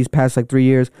years, these past like 3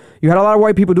 years. You had a lot of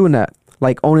white people doing that,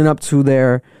 like owning up to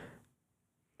their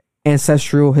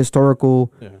ancestral,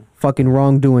 historical fucking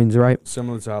wrongdoings, right?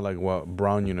 Similar to how, like, what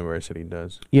Brown University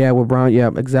does. Yeah, well, Brown, yeah,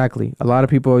 exactly. A lot of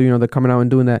people, you know, they're coming out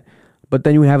and doing that. But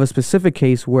then you have a specific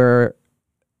case where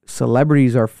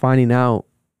celebrities are finding out,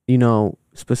 you know,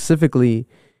 specifically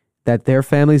that their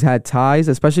families had ties,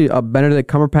 especially a Benedict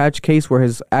Cumberbatch case where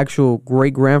his actual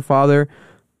great-grandfather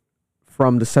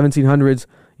from the 1700s,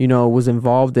 you know, was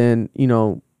involved in, you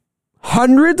know,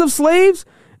 hundreds of slaves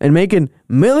and making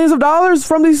millions of dollars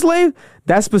from these slaves.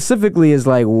 That specifically is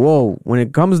like, whoa, when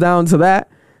it comes down to that,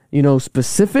 you know,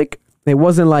 specific, it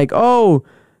wasn't like, oh,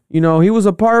 you know, he was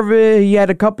a part of it. He had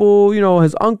a couple, you know,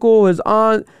 his uncle, his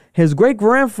aunt, his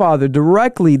great-grandfather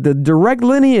directly, the direct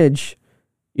lineage,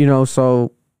 you know,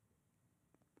 so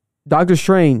Doctor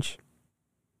Strange,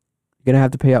 you're going to have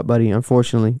to pay up, buddy,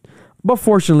 unfortunately. But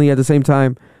fortunately at the same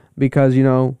time, because, you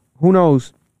know, who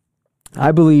knows?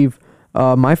 I believe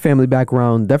my family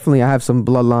background, definitely I have some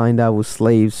bloodline that was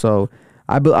slaves. So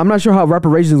I'm not sure how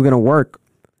reparations is going to work.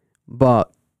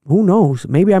 But who knows?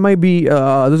 Maybe I might be,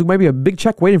 there's might be a big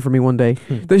check waiting for me one day.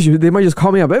 They might just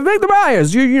call me up. Hey, Victor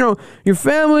Myers, you know, your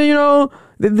family, you know,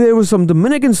 there was some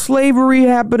Dominican slavery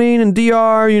happening in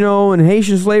DR, you know, and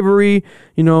Haitian slavery,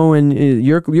 you know, and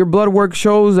your blood work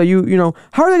shows that you know,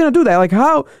 how are they going to do that? Like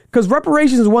how, because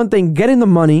reparations is one thing, getting the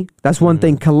money, that's one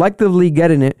thing, collectively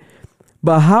getting it,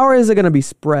 but how is it going to be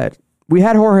spread? We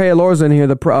had Jorge Elorza in here,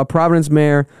 the Providence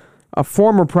mayor, a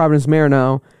former Providence mayor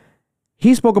now.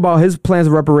 He spoke about his plans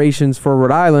of reparations for Rhode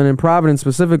Island and Providence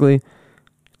specifically,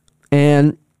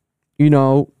 and, you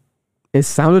know, it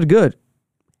sounded good.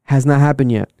 Has not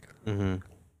happened yet.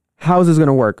 How is this going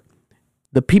to work?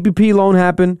 The PPP loan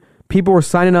happened. People were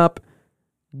signing up,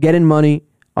 getting money.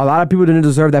 A lot of people didn't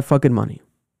deserve that fucking money.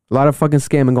 A lot of fucking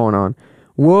scamming going on.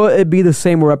 Will it be the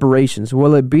same with reparations?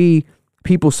 Will it be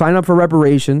people sign up for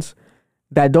reparations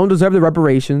that don't deserve the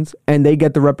reparations and they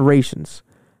get the reparations?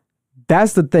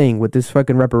 That's the thing with this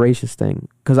fucking reparations thing.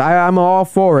 Because I'm all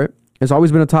for it. It's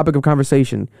always been a topic of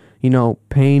conversation. You know,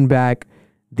 paying back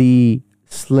the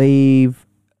slave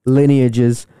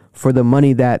lineages for the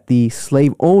money that the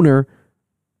slave owner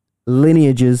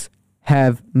lineages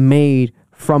have made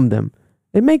from them.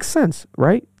 It makes sense,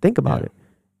 right? Think about it.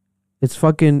 It's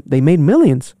fucking, they made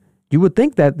millions. You would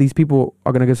think that these people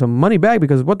are going to get some money back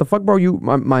because what the fuck, bro?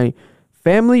 My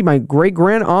family, my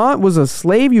great-grand aunt was a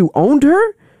slave. You owned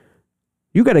her?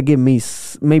 You got to give me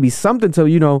maybe something to,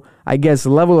 you know, I guess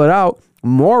level it out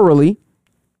morally.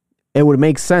 It would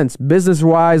make sense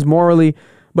business-wise, morally.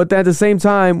 But at the same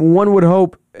time, one would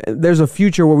hope there's a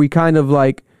future where we kind of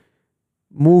like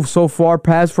move so far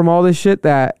past from all this shit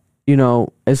that, you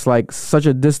know, it's like such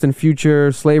a distant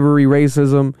future, slavery,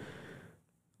 racism.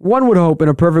 One would hope in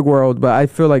a perfect world, but I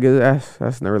feel like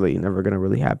that's never going to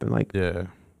really happen. Like, yeah,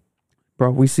 bro,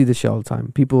 we see this shit all the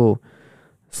time. People,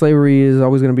 slavery is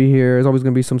always going to be here. There's always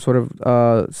going to be some sort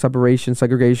of separation,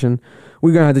 segregation.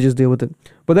 We're going to have to just deal with it.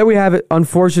 But then we have it,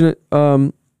 unfortunate,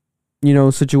 you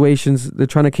know, situations. They're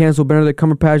trying to cancel Benedict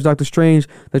Cumberbatch, Doctor Strange.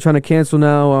 They're trying to cancel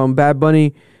now Bad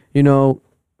Bunny. You know,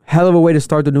 hell of a way to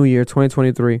start the new year,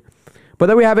 2023. But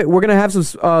then we have it. We're going to have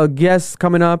some guests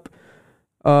coming up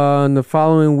in the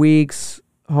following weeks.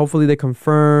 Hopefully they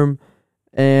confirm.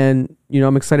 And, you know,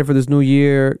 I'm excited for this new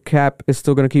year. Cap is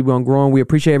still going to keep on growing. We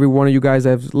appreciate every one of you guys that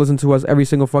have listened to us every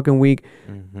single fucking week.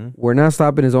 Mm-hmm. We're not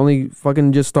stopping. It's only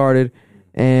fucking just started.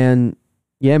 And,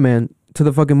 yeah, man, to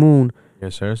the fucking moon.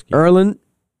 Yes, sir. Erlen,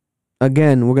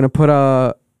 again, we're going to put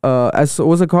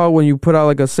what's it called when you put out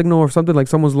like a signal or something, like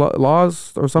someone's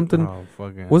lost or something? Oh,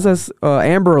 fucking. What's that?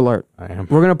 Amber Alert. We're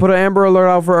going to put an Amber Alert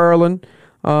out for Erlen.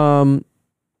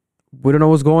 We don't know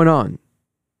what's going on.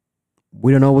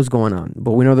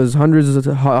 But we know there's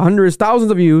hundreds,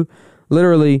 thousands of you,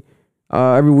 literally,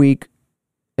 every week,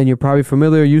 and you're probably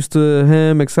familiar, used to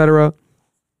him, etc.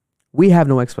 We have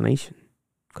no explanation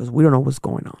because we don't know what's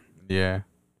going on. Yeah.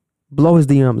 Blow his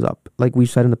DMs up, like we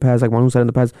said in the past, like Manu said in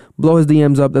the past. Blow his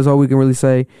DMs up. That's all we can really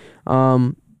say.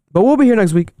 But we'll be here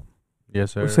next week.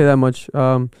 Yes, sir. We'll say that much.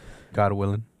 God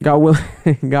willing. God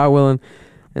willing.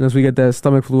 And as we get that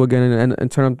stomach flu again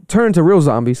and turn into real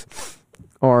zombies.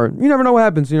 Or you never know what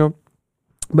happens, you know.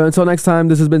 But until next time,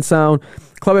 this has been Sound,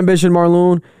 Club Ambition,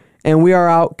 Marloon, and we are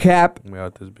out. Cap. We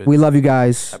out this bitch. We love you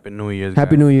guys. Happy New Year's.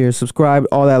 Happy New Year. Subscribe,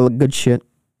 all that good shit.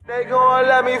 They gon'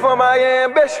 love me for my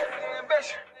ambition.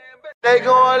 They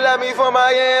gon' love me for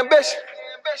my ambition.